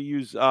just going to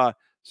use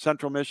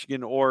Central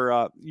Michigan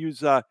or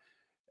use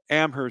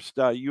Amherst,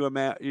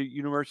 UMass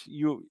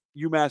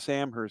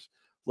Amherst.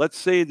 Let's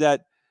say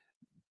that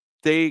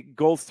they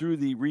go through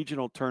the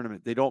regional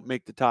tournament. They don't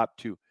make the top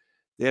 2.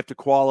 They have to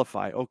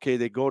qualify. Okay,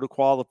 they go to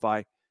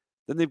qualify.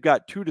 Then they've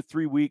got 2 to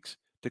 3 weeks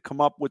to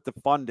come up with the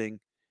funding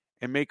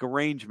and make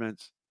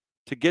arrangements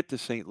to get to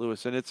St.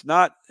 Louis. And it's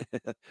not,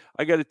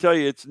 I got to tell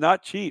you, it's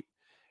not cheap.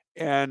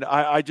 And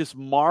I just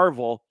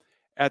marvel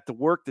at the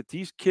work that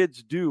these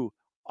kids do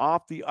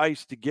off the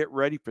ice to get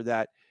ready for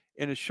that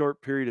in a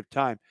short period of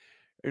time.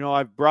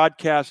 I've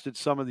broadcasted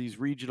some of these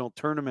regional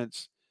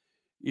tournaments,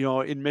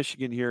 in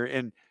Michigan here,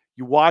 and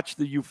you watch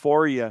the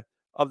euphoria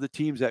of the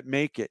teams that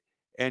make it,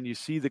 and you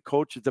see the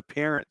coaches, the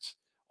parents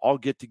all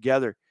get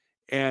together,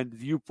 and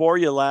the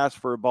euphoria lasts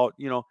for about,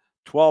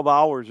 12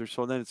 hours or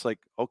so. Then it's like,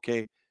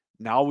 okay,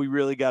 now we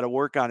really got to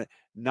work on it,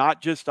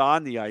 not just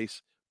on the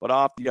ice, but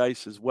off the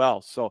ice as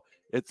well. So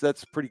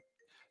that's the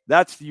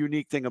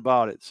unique thing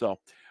about it. So,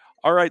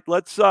 all right,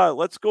 let's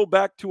go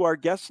back to our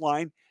guest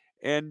line,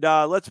 and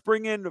let's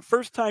bring in the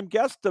first-time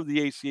guest of the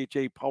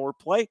ACHA Power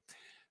Play,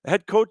 the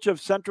head coach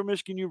of Central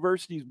Michigan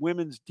University's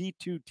women's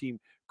D2 team,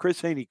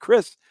 Chris Haney.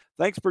 Chris,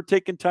 thanks for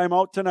taking time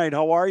out tonight.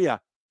 How are you?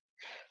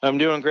 I'm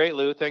doing great,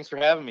 Lou. Thanks for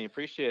having me.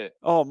 Appreciate it.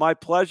 Oh, my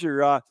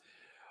pleasure.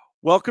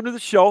 Welcome to the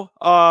show.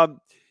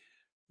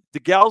 The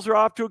gals are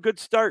off to a good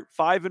start,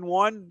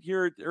 5-1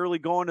 here early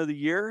going of the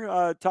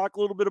year. Talk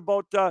a little bit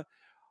about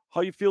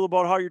how you feel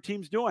about how your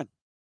team's doing.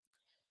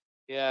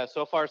 Yeah,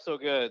 so far so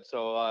good.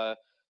 So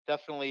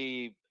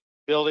definitely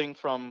building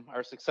from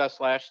our success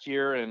last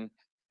year and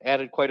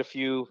added quite a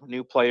few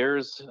new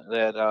players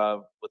that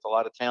with a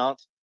lot of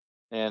talent.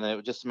 And it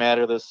was just a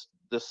matter this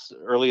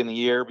early in the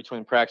year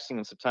between practicing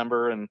in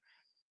September and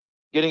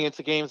getting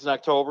into games in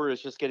October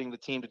is just getting the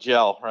team to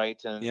gel, right?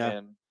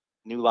 And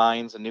new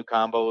lines and new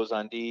combos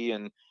on D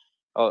and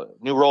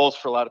new roles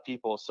for a lot of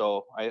people.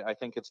 So I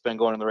think it's been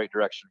going in the right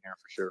direction here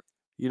for sure.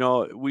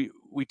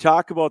 We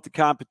talk about the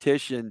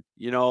competition,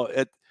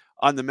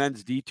 on the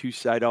men's D2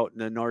 side out in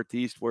the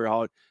Northeast, where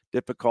how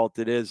difficult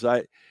it is.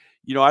 I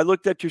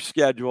looked at your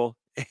schedule,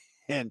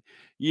 and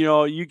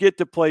you get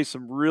to play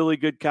some really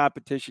good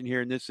competition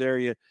here in this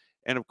area,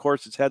 and of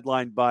course, it's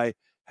headlined by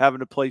having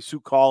to play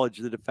Sioux College,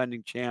 the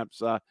defending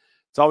champs.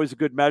 It's always a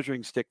good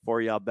measuring stick for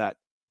you, I'll bet.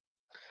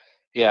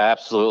 Yeah,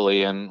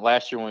 absolutely. And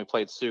last year when we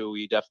played Sioux,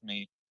 we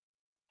definitely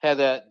had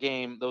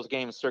those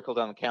games circled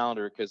on the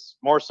calendar because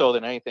more so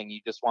than anything, you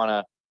just want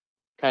to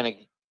kind of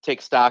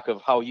take stock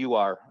of how you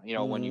are,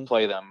 when you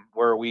play them.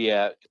 Where are we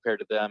at compared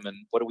to them, and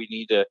what do we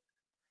need to?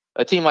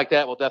 A team like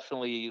that will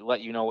definitely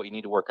let you know what you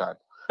need to work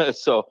on.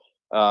 So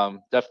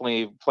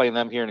definitely playing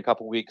them here in a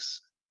couple of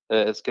weeks.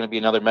 It's going to be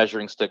another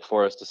measuring stick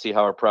for us to see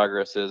how our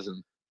progress is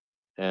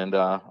and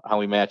how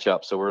we match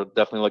up. So we're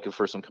definitely looking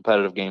for some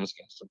competitive games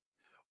against them.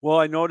 Well,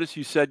 I noticed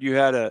you said you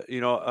had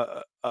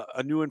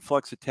a new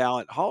influx of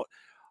talent. How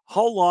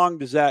long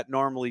does that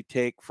normally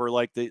take for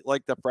like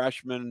the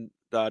freshmen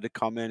to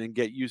come in and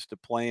get used to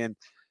playing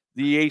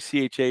the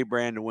ACHA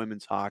brand of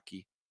women's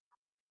hockey?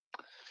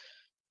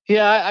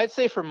 Yeah, I'd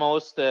say for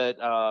most that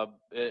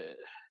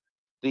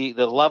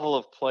the level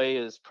of play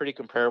is pretty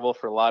comparable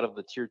for a lot of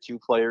the tier 2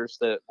 players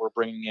that we're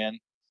bringing in,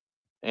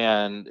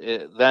 and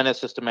then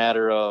it's just a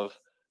matter of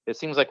it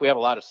seems like we have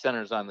a lot of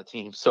centers on the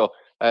team, so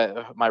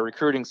my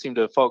recruiting seemed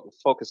to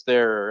focus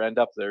there or end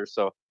up there.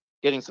 So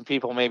getting some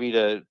people maybe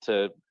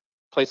to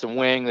play some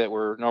wing that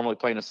were normally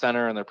playing a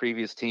center in their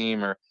previous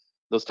team or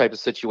those type of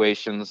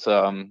situations.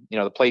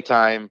 The play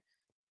time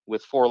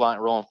with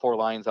rolling 4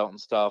 lines out and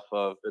stuff.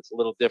 It's a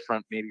little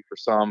different maybe for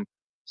some.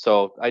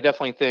 So I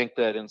definitely think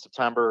that in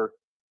September,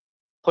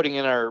 putting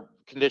in our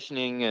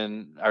conditioning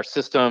and our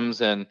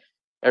systems and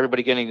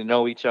everybody getting to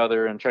know each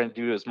other and trying to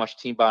do as much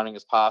team bonding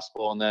as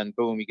possible. And then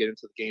boom, we get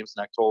into the games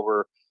in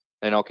October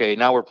and okay,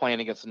 now we're playing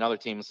against another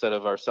team instead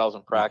of ourselves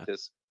in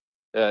practice.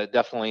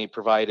 Definitely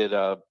provided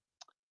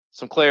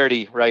some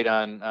clarity right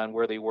on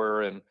where they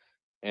were.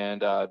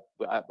 And I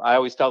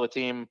always tell the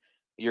team,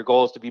 your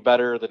goal is to be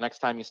better the next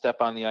time you step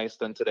on the ice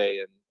than today.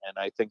 And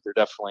I think they're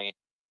definitely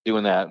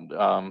doing that.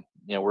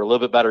 We're a little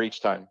bit better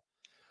each time.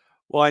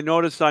 Well, I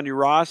noticed on your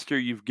roster,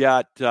 you've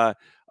got a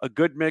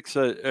good mix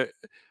of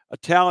a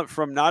talent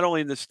from not only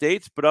in the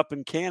States, but up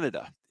in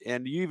Canada.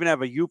 And you even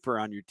have a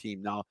Youper on your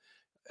team. Now,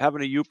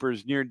 having a Youper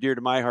is near and dear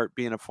to my heart,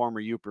 being a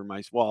former Youper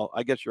myself. Well,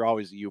 I guess you're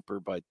always a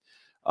Youper, but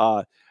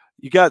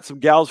you got some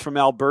gals from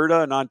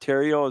Alberta and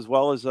Ontario, as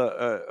well as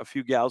a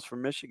few gals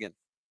from Michigan.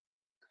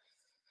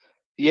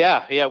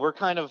 Yeah, we're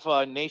kind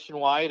of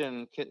nationwide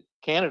and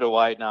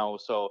Canada-wide now,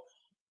 so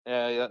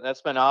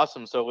that's been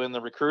awesome. So in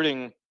the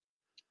recruiting,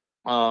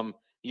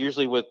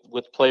 usually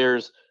with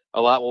players,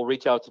 a lot will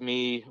reach out to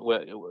me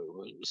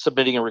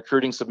submitting a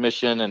recruiting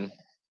submission, and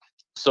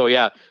so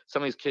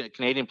some of these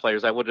Canadian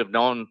players I would have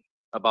known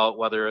about,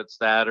 whether it's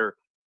that or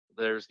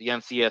there's the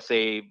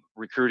NCSA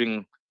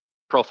recruiting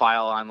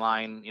profile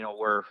online,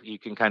 where you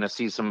can kind of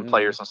see some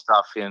players and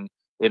stuff and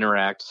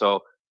interact. So,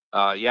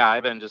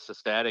 I've been just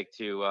ecstatic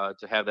to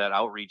have that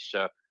outreach,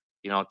 to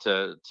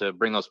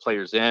bring those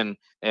players in.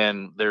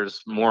 And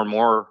there's more and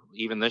more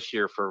even this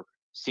year for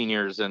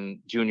seniors and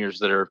juniors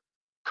that are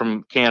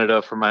from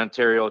Canada, from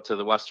Ontario to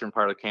the western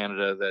part of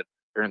Canada, that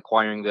are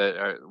inquiring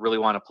that really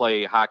want to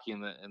play hockey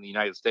in the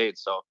United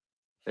States. So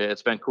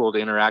it's been cool to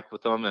interact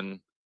with them and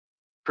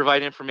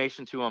provide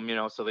information to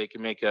them, so they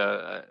can make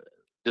a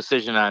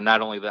decision on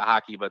not only the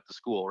hockey but the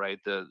school, right?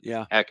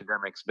 The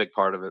academics, big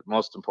part of it,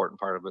 most important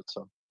part of it.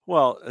 So,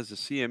 well, as a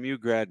CMU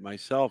grad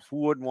myself, who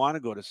wouldn't want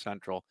to go to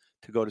Central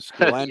to go to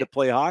school and to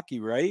play hockey,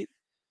 right?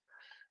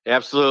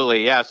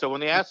 Absolutely, yeah. So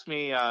when they ask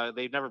me,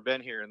 they've never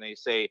been here, and they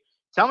say,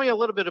 "Tell me a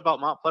little bit about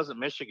Mount Pleasant,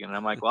 Michigan." And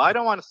I'm like, "Well, I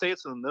don't want to say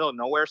it's in the middle of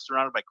nowhere,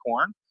 surrounded by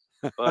corn,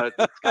 but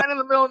it's kind of in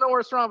the middle of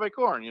nowhere, surrounded by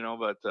corn,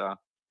 But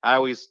I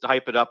always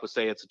hype it up and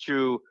say it's a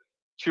true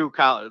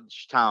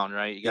college town,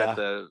 right? You got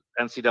the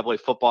NCAA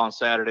football on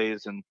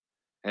Saturdays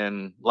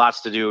and lots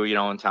to do,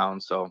 in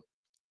town. So,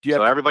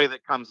 everybody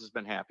that comes has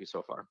been happy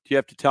so far. Do you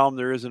have to tell them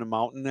there isn't a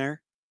mountain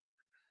there?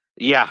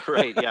 Yeah,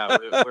 right. Yeah,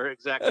 we're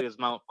exactly as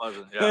Mount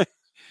Pleasant. Yeah.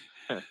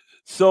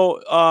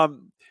 So,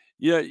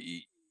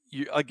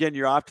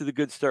 you're off to the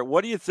good start.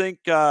 What do you think,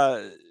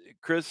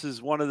 Chris, is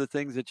one of the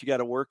things that you got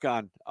to work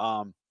on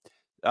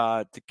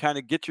to kind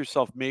of get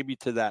yourself maybe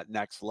to that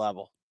next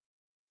level?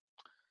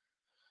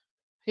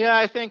 Yeah,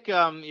 I think,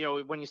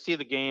 when you see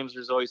the games,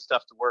 there's always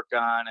stuff to work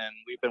on. And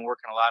we've been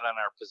working a lot on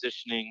our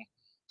positioning,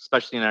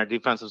 especially in our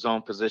defensive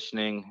zone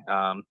positioning,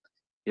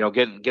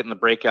 getting the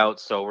breakouts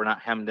so we're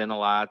not hemmed in a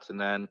lot. And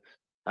then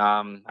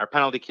our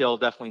penalty kill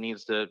definitely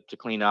needs to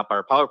clean up.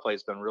 Our power play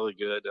has been really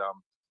good.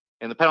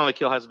 And the penalty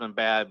kill hasn't been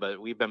bad,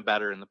 but we've been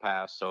better in the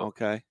past. So,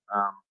 okay.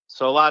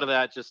 So a lot of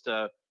that just,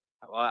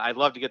 I'd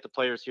love to get the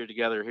players here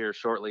together here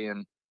shortly.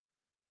 And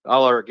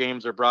all our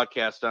games are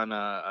broadcast on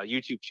a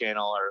YouTube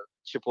channel, our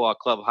Chippewa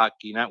Club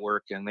Hockey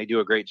Network, and they do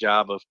a great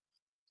job of,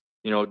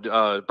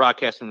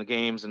 broadcasting the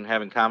games and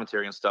having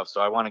commentary and stuff. So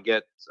I want to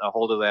get a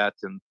hold of that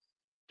and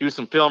do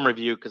some film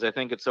review, because I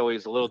think it's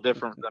always a little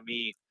different than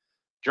me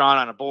drawn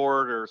on a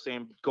board or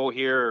saying go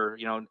here, or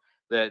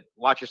that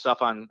watch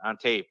yourself on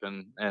tape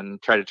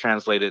and try to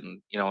translate it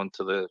and on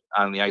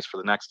the ice for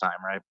the next time,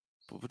 right?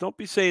 But don't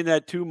be saying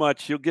that too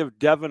much. You'll give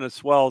Devin a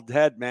swelled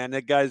head, man.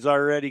 That guy's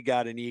already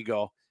got an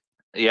ego.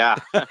 Yeah.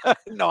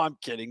 No, I'm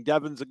kidding.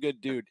 Devin's a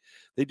good dude.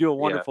 They do a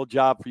wonderful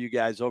job for you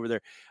guys over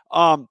there.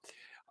 I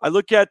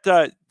look at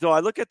the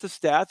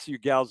stats you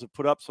gals have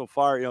put up so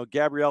far.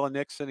 Gabriella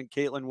Nixon and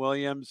Caitlin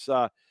Williams,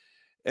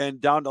 and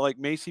down to like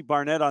Macy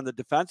Barnett on the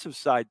defensive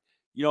side.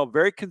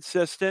 Very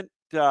consistent.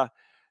 Real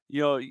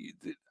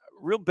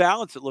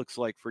balance. It looks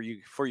like for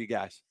you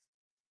guys.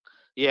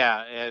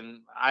 Yeah, and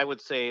I would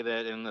say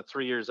that in the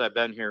 3 years I've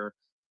been here,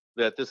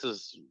 that this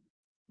is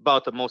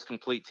about the most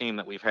complete team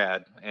that we've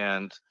had,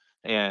 and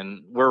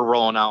we're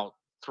rolling out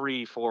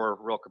 3-4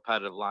 real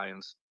competitive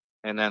lines.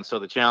 And then so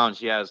the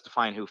challenge, is to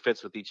find who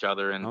fits with each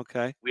other. And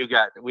we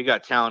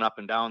got talent up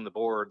and down the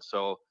board.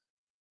 So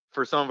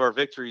for some of our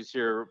victories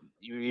here,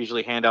 you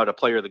usually hand out a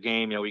player of the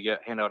game. We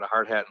hand out a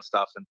hard hat and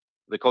stuff. And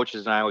the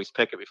coaches and I always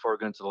pick it before we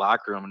go into the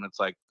locker room. And it's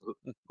like, who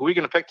are we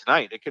going to pick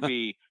tonight? It could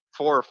be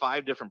 4 or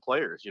 5 different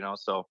players,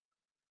 So,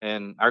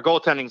 and our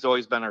goaltending's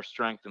always been our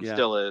strength and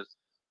still is.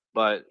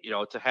 But,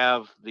 to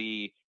have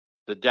the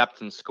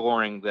depth and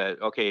scoring that,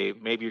 okay,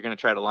 maybe you're going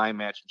to try to line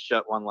match and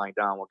shut one line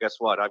down. Well, guess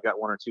what? I've got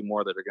 1 or 2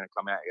 more that are going to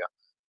come at you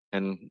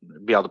and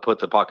be able to put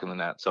the puck in the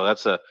net. So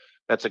that's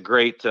a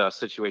great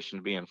situation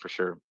to be in for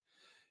sure.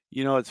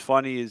 It's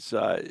funny is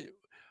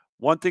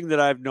one thing that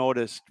I've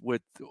noticed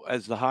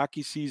as the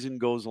hockey season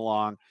goes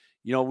along,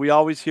 we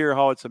always hear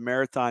how it's a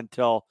marathon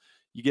till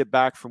you get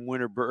back from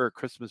winter or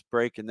Christmas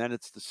break, and then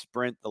it's the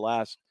sprint the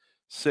last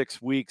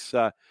 6 weeks.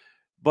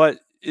 But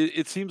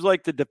it seems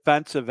like the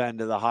defensive end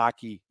of the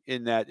hockey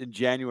in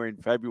January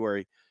and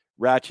February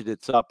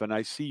ratchets up. And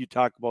I see you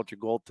talk about your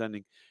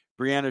goaltending.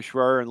 Brianna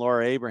Schreier and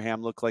Laura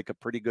Abraham look like a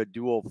pretty good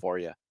duo for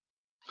you.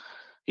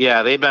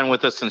 Yeah, they've been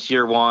with us since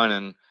year one.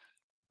 And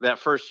that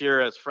first year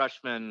as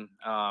freshmen,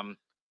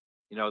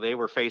 they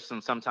were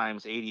facing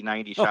sometimes 80,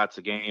 90 shots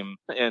a game.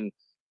 And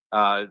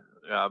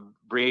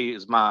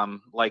Brie's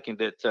mom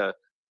likened it to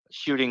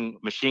shooting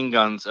machine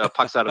guns,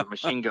 pucks out of a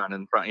machine gun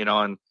in front,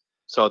 and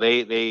so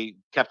they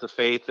kept the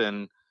faith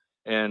and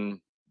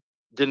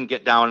didn't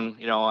get down,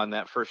 on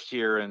that first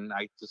year. And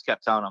I just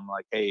kept telling them,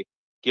 like, hey,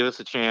 give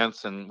us a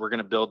chance and we're going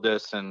to build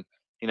this. And,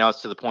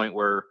 it's to the point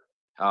where,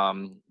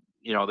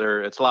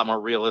 it's a lot more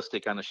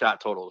realistic on the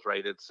shot totals,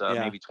 right? It's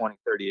maybe 20,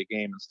 30 a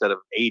game instead of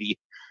 80.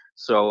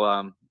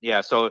 So,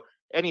 so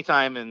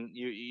anytime, and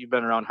you've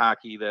been around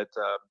hockey, that,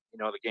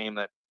 the game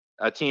that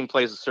a team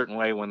plays a certain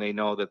way when they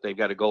know that they've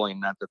got a goalie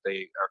net that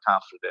they are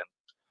confident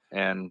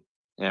in.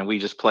 And we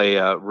just play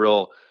a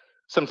real,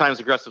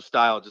 sometimes aggressive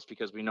style just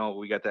because we know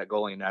we got that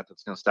goalie net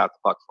that's going to stop the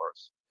puck for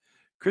us.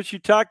 Chris, you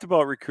talked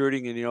about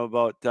recruiting and,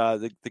 about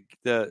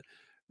the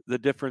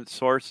different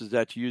sources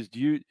that you use.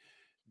 Do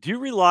Do you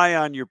rely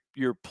on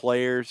your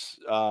players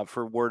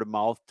for word of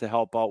mouth to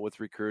help out with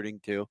recruiting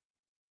too?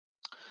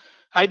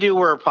 I do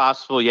where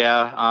possible.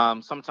 Yeah.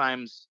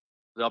 Sometimes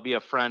there'll be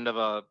a friend of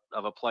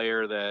a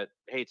player that,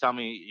 hey, tell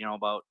me,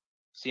 about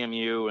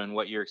CMU and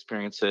what your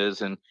experience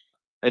is. And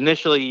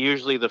initially,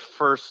 usually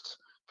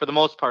for the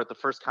most part, the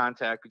first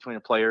contact between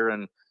a player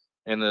and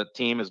the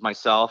team is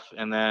myself.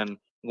 And then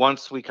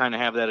once we kind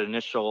of have that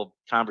initial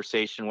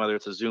conversation, whether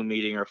it's a Zoom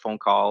meeting or a phone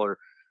call or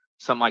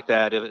something like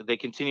that, if they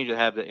continue to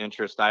have the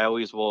interest, I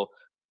always will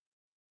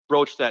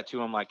broach that to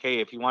them, like, hey,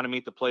 if you want to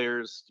meet the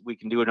players, we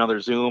can do another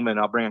Zoom and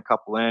I'll bring a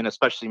couple in,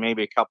 especially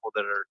maybe a couple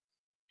that are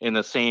in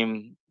the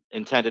same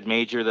intended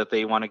major that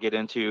they want to get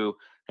into,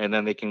 and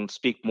then they can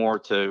speak more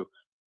to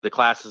the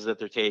classes that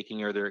they're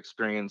taking or their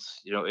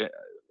experience,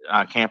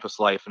 on campus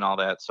life and all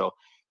that. So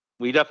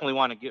we definitely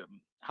want to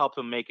help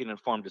them make an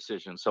informed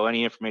decision. So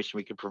any information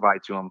we can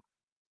provide to them,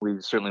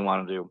 we certainly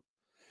want to do.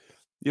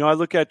 I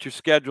look at your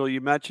schedule.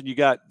 You mentioned you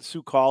got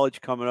Sioux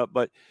College coming up,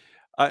 but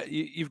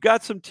you've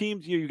got some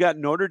teams. You got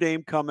Notre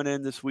Dame coming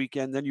in this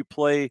weekend. Then you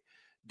play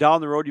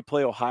down the road. You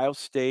play Ohio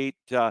State.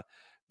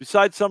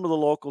 Besides some of the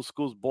local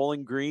schools,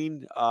 Bowling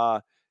Green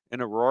and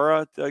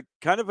Aurora,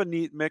 kind of a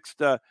neat mix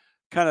to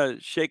kind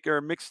of shake or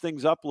mix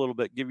things up a little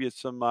bit, give you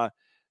some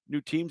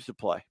new teams to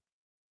play.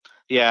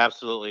 Yeah,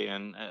 absolutely.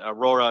 And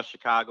Aurora,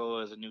 Chicago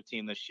is a new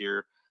team this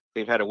year.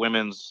 They've had a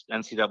women's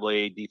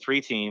NCAA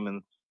D3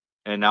 team,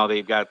 and now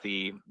they've got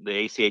the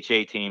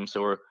ACHA team.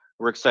 So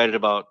we're excited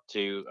about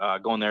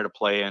going there to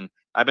play. And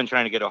I've been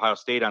trying to get Ohio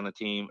State on the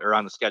team or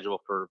on the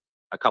schedule for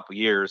a couple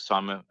years. So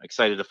I'm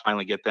excited to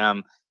finally get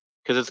them,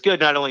 because it's good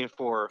not only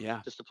for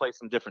just to play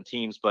some different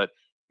teams, but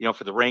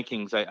for the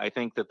rankings. I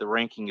think that the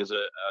ranking is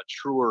a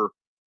truer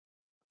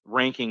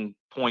ranking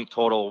point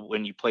total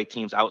when you play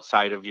teams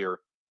outside of your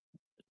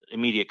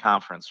immediate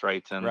conference,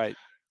 right?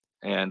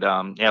 And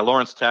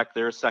Lawrence Tech,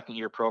 they're a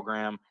second-year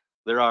program.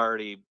 They're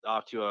already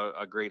off to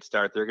a great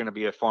start. They're going to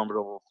be a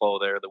formidable foe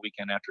there the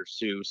weekend after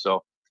Sioux.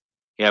 So,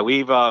 yeah,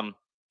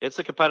 it's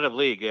a competitive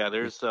league. Yeah,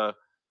 there's going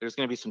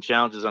to be some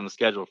challenges on the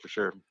schedule for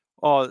sure.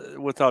 Oh,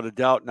 without a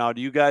doubt. Now,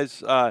 do you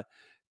guys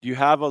do you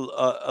have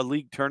a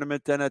league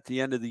tournament then at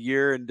the end of the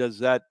year? And does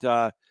that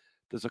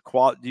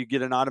do you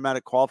get an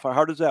automatic qualifier?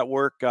 How does that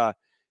work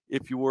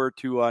if you were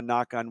to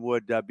knock on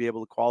wood be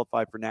able to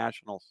qualify for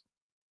nationals?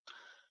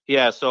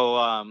 Yeah,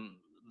 so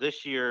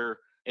this year,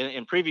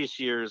 in previous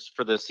years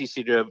for the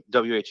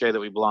CCWHA that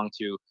we belong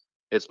to,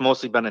 it's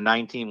mostly been a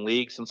 9-team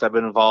league since I've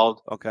been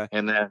involved. Okay.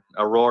 And then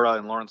Aurora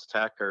and Lawrence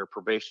Tech are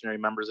probationary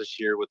members this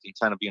year with the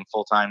intent of being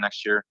full-time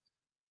next year.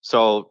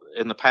 So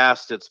in the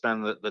past, it's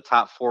been the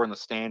top 4 in the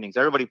standings.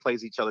 Everybody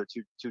plays each other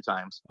two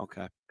times.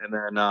 Okay. And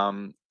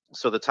then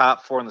so the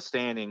top 4 in the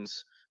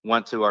standings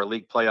went to our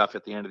league playoff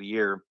at the end of the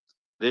year.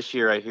 This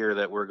year, I hear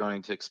that we're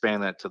going to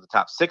expand that to the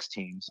top 6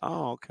 teams.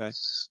 Oh, okay.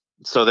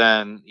 So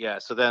then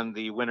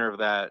the winner of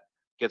that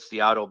gets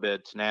the auto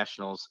bid to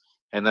nationals,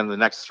 and then the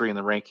next 3 in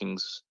the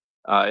rankings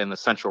in the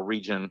central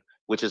region,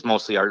 which is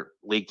mostly our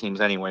league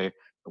teams anyway,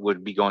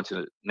 would be going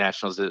to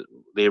nationals.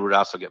 They would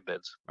also get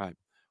bids. Right.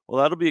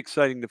 Well, that'll be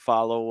exciting to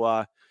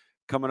follow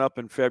coming up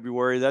in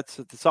February.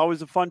 It's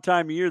always a fun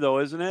time of year, though,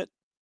 isn't it?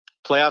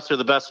 Playoffs are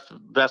the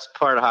best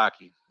part of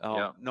hockey. Oh,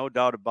 yeah. No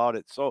doubt about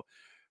it. So,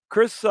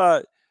 Chris,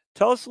 tell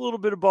us a little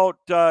bit about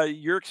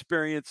your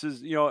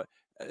experiences,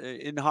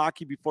 in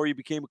hockey before you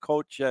became a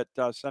coach at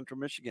Central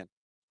Michigan.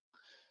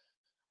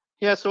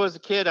 Yeah, so as a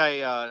kid,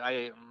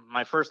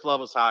 my first love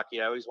was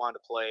hockey. I always wanted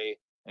to play,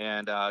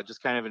 and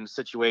just kind of in a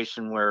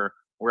situation where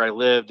I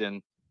lived,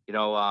 and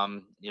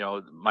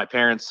my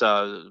parents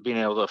being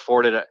able to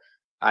afford it.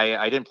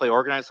 I didn't play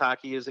organized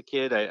hockey as a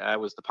kid. I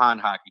was the pond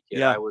hockey kid.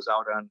 Yeah. I was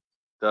out on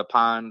the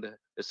pond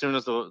as soon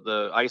as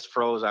the ice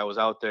froze. I was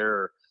out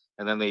there,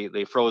 and then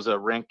they froze a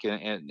rink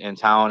in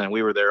town, and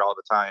we were there all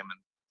the time,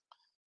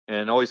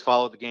 and always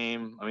followed the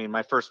game. I mean,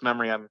 my first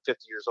memory, I'm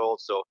 50 years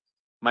old, so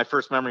my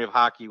first memory of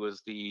hockey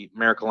was the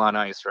Miracle on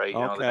Ice, right? The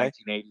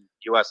 1980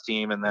 U.S.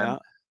 team, and then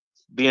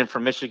being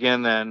from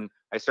Michigan, then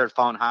I started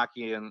following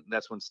hockey, and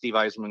that's when Steve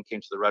Yzerman came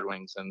to the Red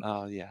Wings, and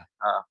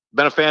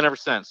been a fan ever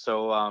since.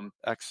 So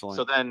excellent.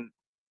 So then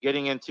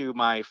getting into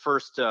my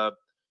first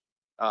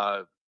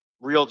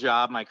real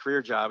job, my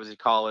career job, as you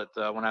call it,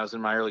 when I was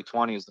in my early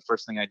 20s, the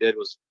first thing I did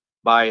was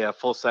buy a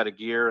full set of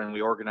gear, and we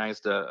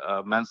organized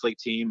a men's league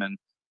team, and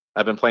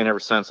I've been playing ever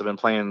since. I've been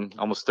playing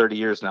almost 30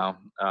 years now,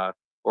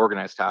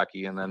 organized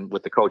hockey, and then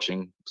with the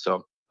coaching.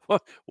 So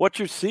what's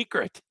your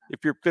secret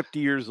if you're 50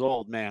 years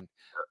old, man?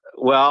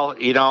 Well,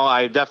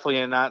 I definitely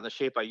am not in the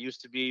shape I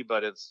used to be,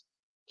 but it's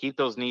keep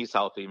those knees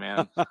healthy,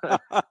 man.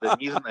 The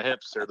knees and the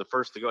hips are the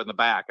first to go in the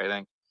back, I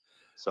think.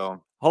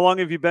 So how long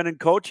have you been in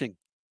coaching?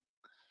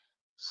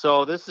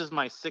 So this is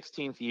my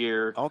 16th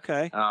year.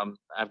 Okay.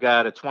 I've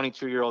got a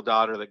 22-year-old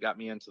daughter that got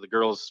me into the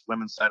girls'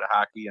 women's side of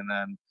hockey,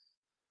 and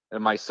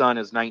my son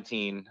is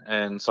 19,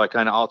 and so I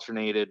kind of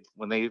alternated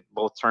when they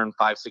both turned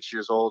 5-6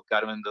 years old,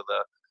 got them into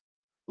the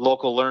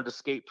local Learn to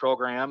Skate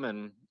program,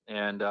 and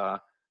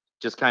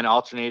just kind of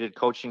alternated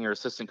coaching or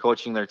assistant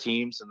coaching their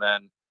teams. And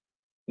then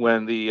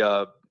when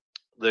the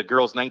the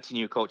girls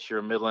 19U coach here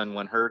in Midland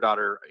when her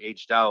daughter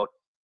aged out.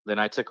 Then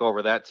I took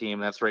over that team.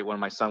 That's right when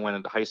my son went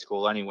into high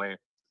school anyway,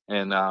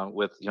 and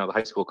with the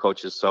high school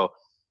coaches. So,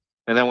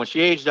 and then when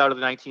she aged out of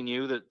the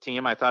 19U, the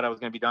team, I thought I was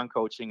going to be done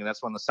coaching, and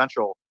that's when the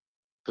central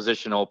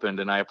position opened,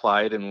 and I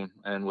applied and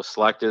was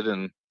selected,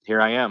 and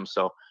here I am.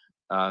 So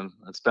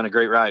it's been a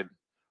great ride.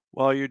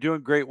 Well, you're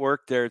doing great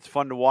work there. It's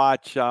fun to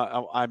watch.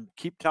 I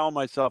keep telling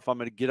myself I'm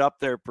going to get up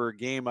there for a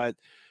game.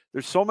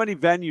 There's so many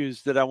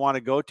venues that I want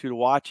to go to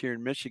watch here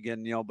in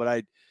Michigan, but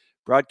I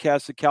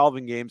broadcast the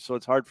Calvin game, so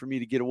it's hard for me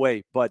to get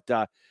away. But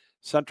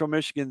Central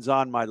Michigan's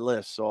on my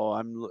list, so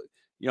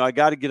I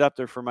got to get up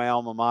there for my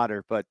alma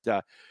mater. But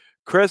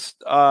Chris,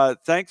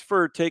 thanks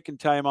for taking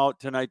time out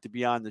tonight to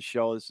be on the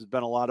show. This has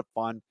been a lot of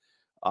fun.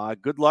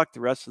 Good luck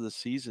the rest of the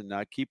season.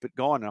 Keep it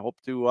going. I hope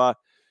to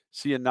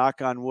see a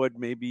knock on wood,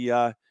 maybe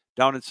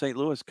down in St.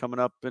 Louis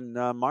coming up in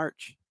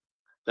March.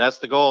 That's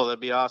the goal. That'd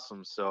be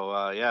awesome.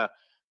 So, yeah.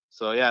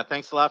 So, yeah,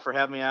 thanks a lot for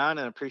having me on,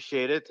 and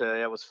appreciate it.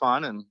 It was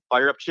fun, and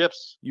fire up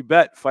chips. You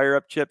bet. Fire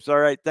up chips. All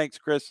right. Thanks,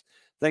 Chris.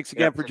 Thanks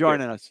again for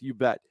joining us. You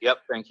bet. Yep.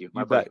 Thank you.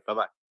 My you pleasure. Bet.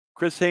 Bye-bye.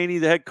 Chris Haney,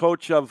 the head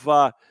coach of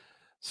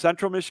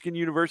Central Michigan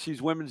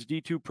University's women's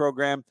D2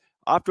 program,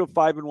 off to a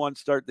 5-1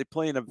 start. They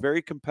play in a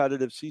very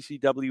competitive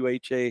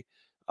CCWHA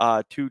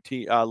 2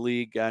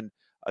 league. And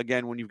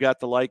again, when you've got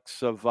the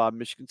likes of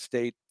Michigan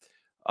State,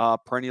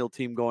 perennial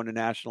team going to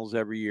nationals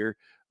every year,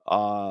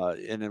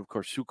 and of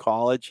course Sioux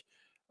College,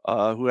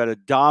 who had a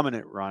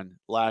dominant run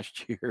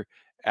last year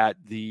at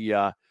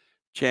the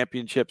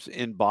championships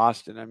in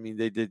Boston. I mean,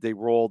 they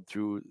rolled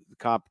through the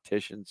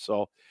competition.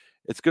 So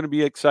it's going to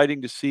be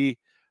exciting to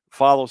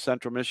follow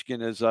Central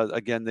Michigan as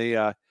again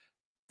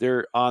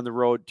they're on the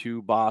road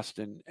to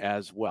Boston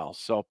as well.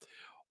 So,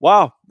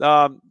 wow,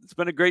 it's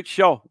been a great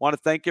show. Want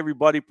to thank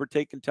everybody for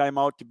taking time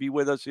out to be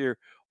with us here,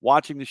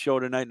 watching the show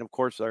tonight, and of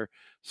course our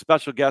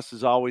special guest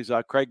is always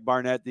Craig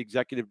Barnett, the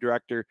executive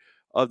director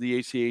of the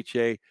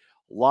ACHA. A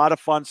lot of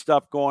fun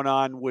stuff going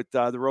on with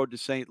the road to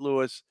St.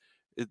 Louis.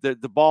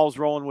 The ball's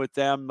rolling with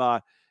them.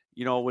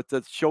 With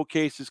the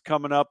showcases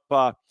coming up.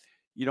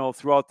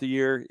 Throughout the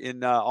year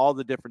in all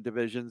the different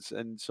divisions.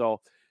 And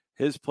so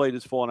his plate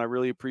is full, and I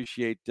really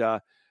appreciate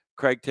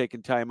Craig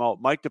taking time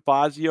out. Mike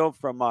DeFazio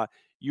from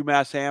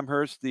UMass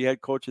Amherst, the head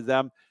coach of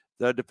them,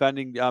 the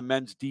defending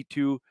men's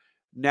D2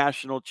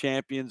 national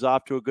champions,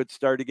 off to a good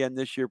start again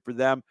this year for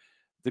them.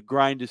 The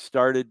grind has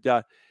started.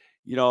 The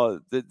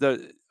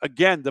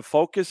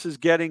focus is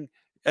getting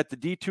at the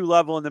D2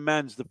 level in the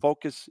men's. The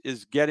focus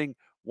is getting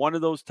one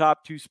of those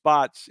top 2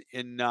 spots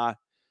in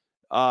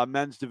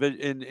men's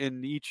division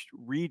in each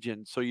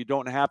region, so you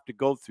don't have to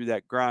go through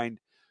that grind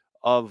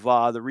of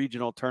the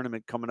regional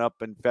tournament coming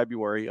up in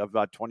February of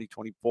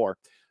 2024.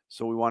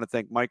 So we want to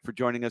thank Mike for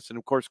joining us, and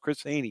of course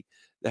Chris Haney,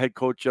 the head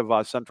coach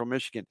of Central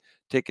Michigan,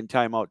 taking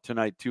time out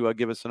tonight to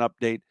give us an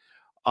update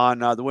on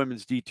the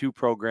women's D2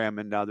 program,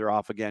 and they're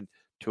off again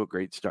to a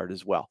great start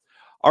as well.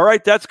 All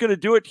right, that's going to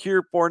do it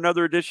here for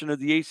another edition of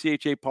the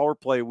ACHA Power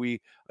Play.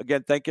 We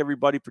again thank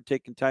everybody for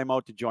taking time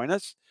out to join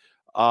us.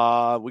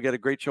 We got a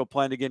great show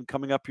planned again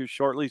coming up here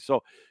shortly,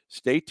 so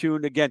stay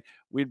tuned. Again,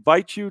 we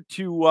invite you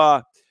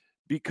to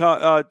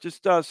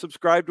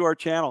subscribe to our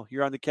channel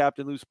here on the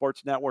Captain Lou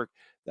Sports Network.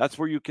 That's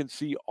where you can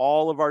see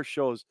all of our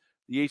shows,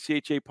 the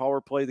ACHA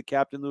Power Play, the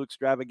Captain Lou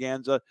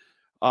Extravaganza,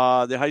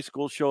 the high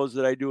school shows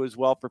that I do as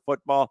well for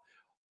football,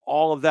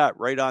 all of that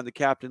right on the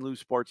Captain Lou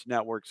Sports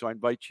Network. So I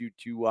invite you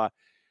to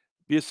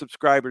be a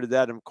subscriber to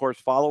that, and of course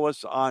follow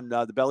us on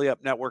the Belly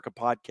Up Network, a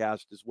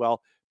podcast as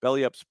well,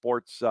 Belly Up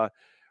Sports.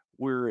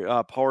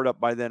 We're powered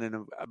up by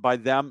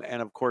them,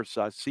 and of course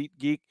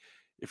SeatGeek.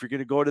 If you're going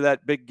to go to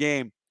that big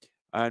game,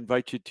 I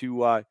invite you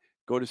to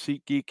go to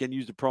SeatGeek and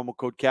use the promo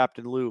code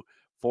Captain Lou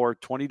for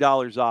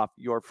 $20 off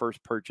your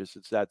first purchase.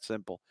 It's that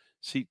simple.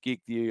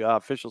 SeatGeek, the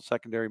official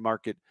secondary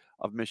market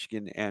of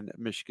Michigan and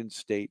Michigan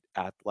State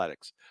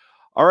athletics.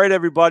 All right,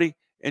 everybody,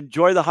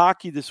 enjoy the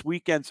hockey this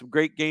weekend. Some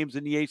great games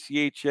in the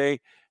ACHA,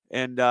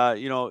 and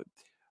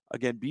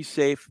again, be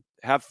safe,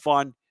 have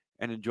fun,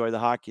 and enjoy the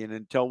hockey. And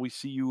until we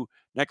see you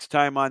next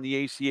time on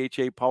the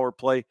ACHA Power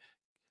Play,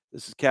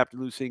 this is Captain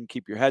Lou saying,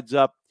 keep your heads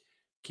up,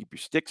 keep your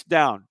sticks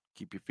down,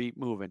 keep your feet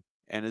moving,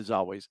 and as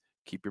always,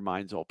 keep your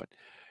minds open.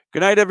 Good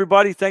night,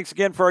 everybody. Thanks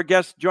again for our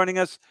guests joining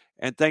us,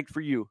 and thanks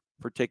for you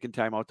for taking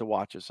time out to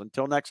watch us.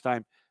 Until next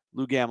time,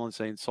 Lou Gamlin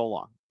saying so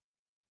long.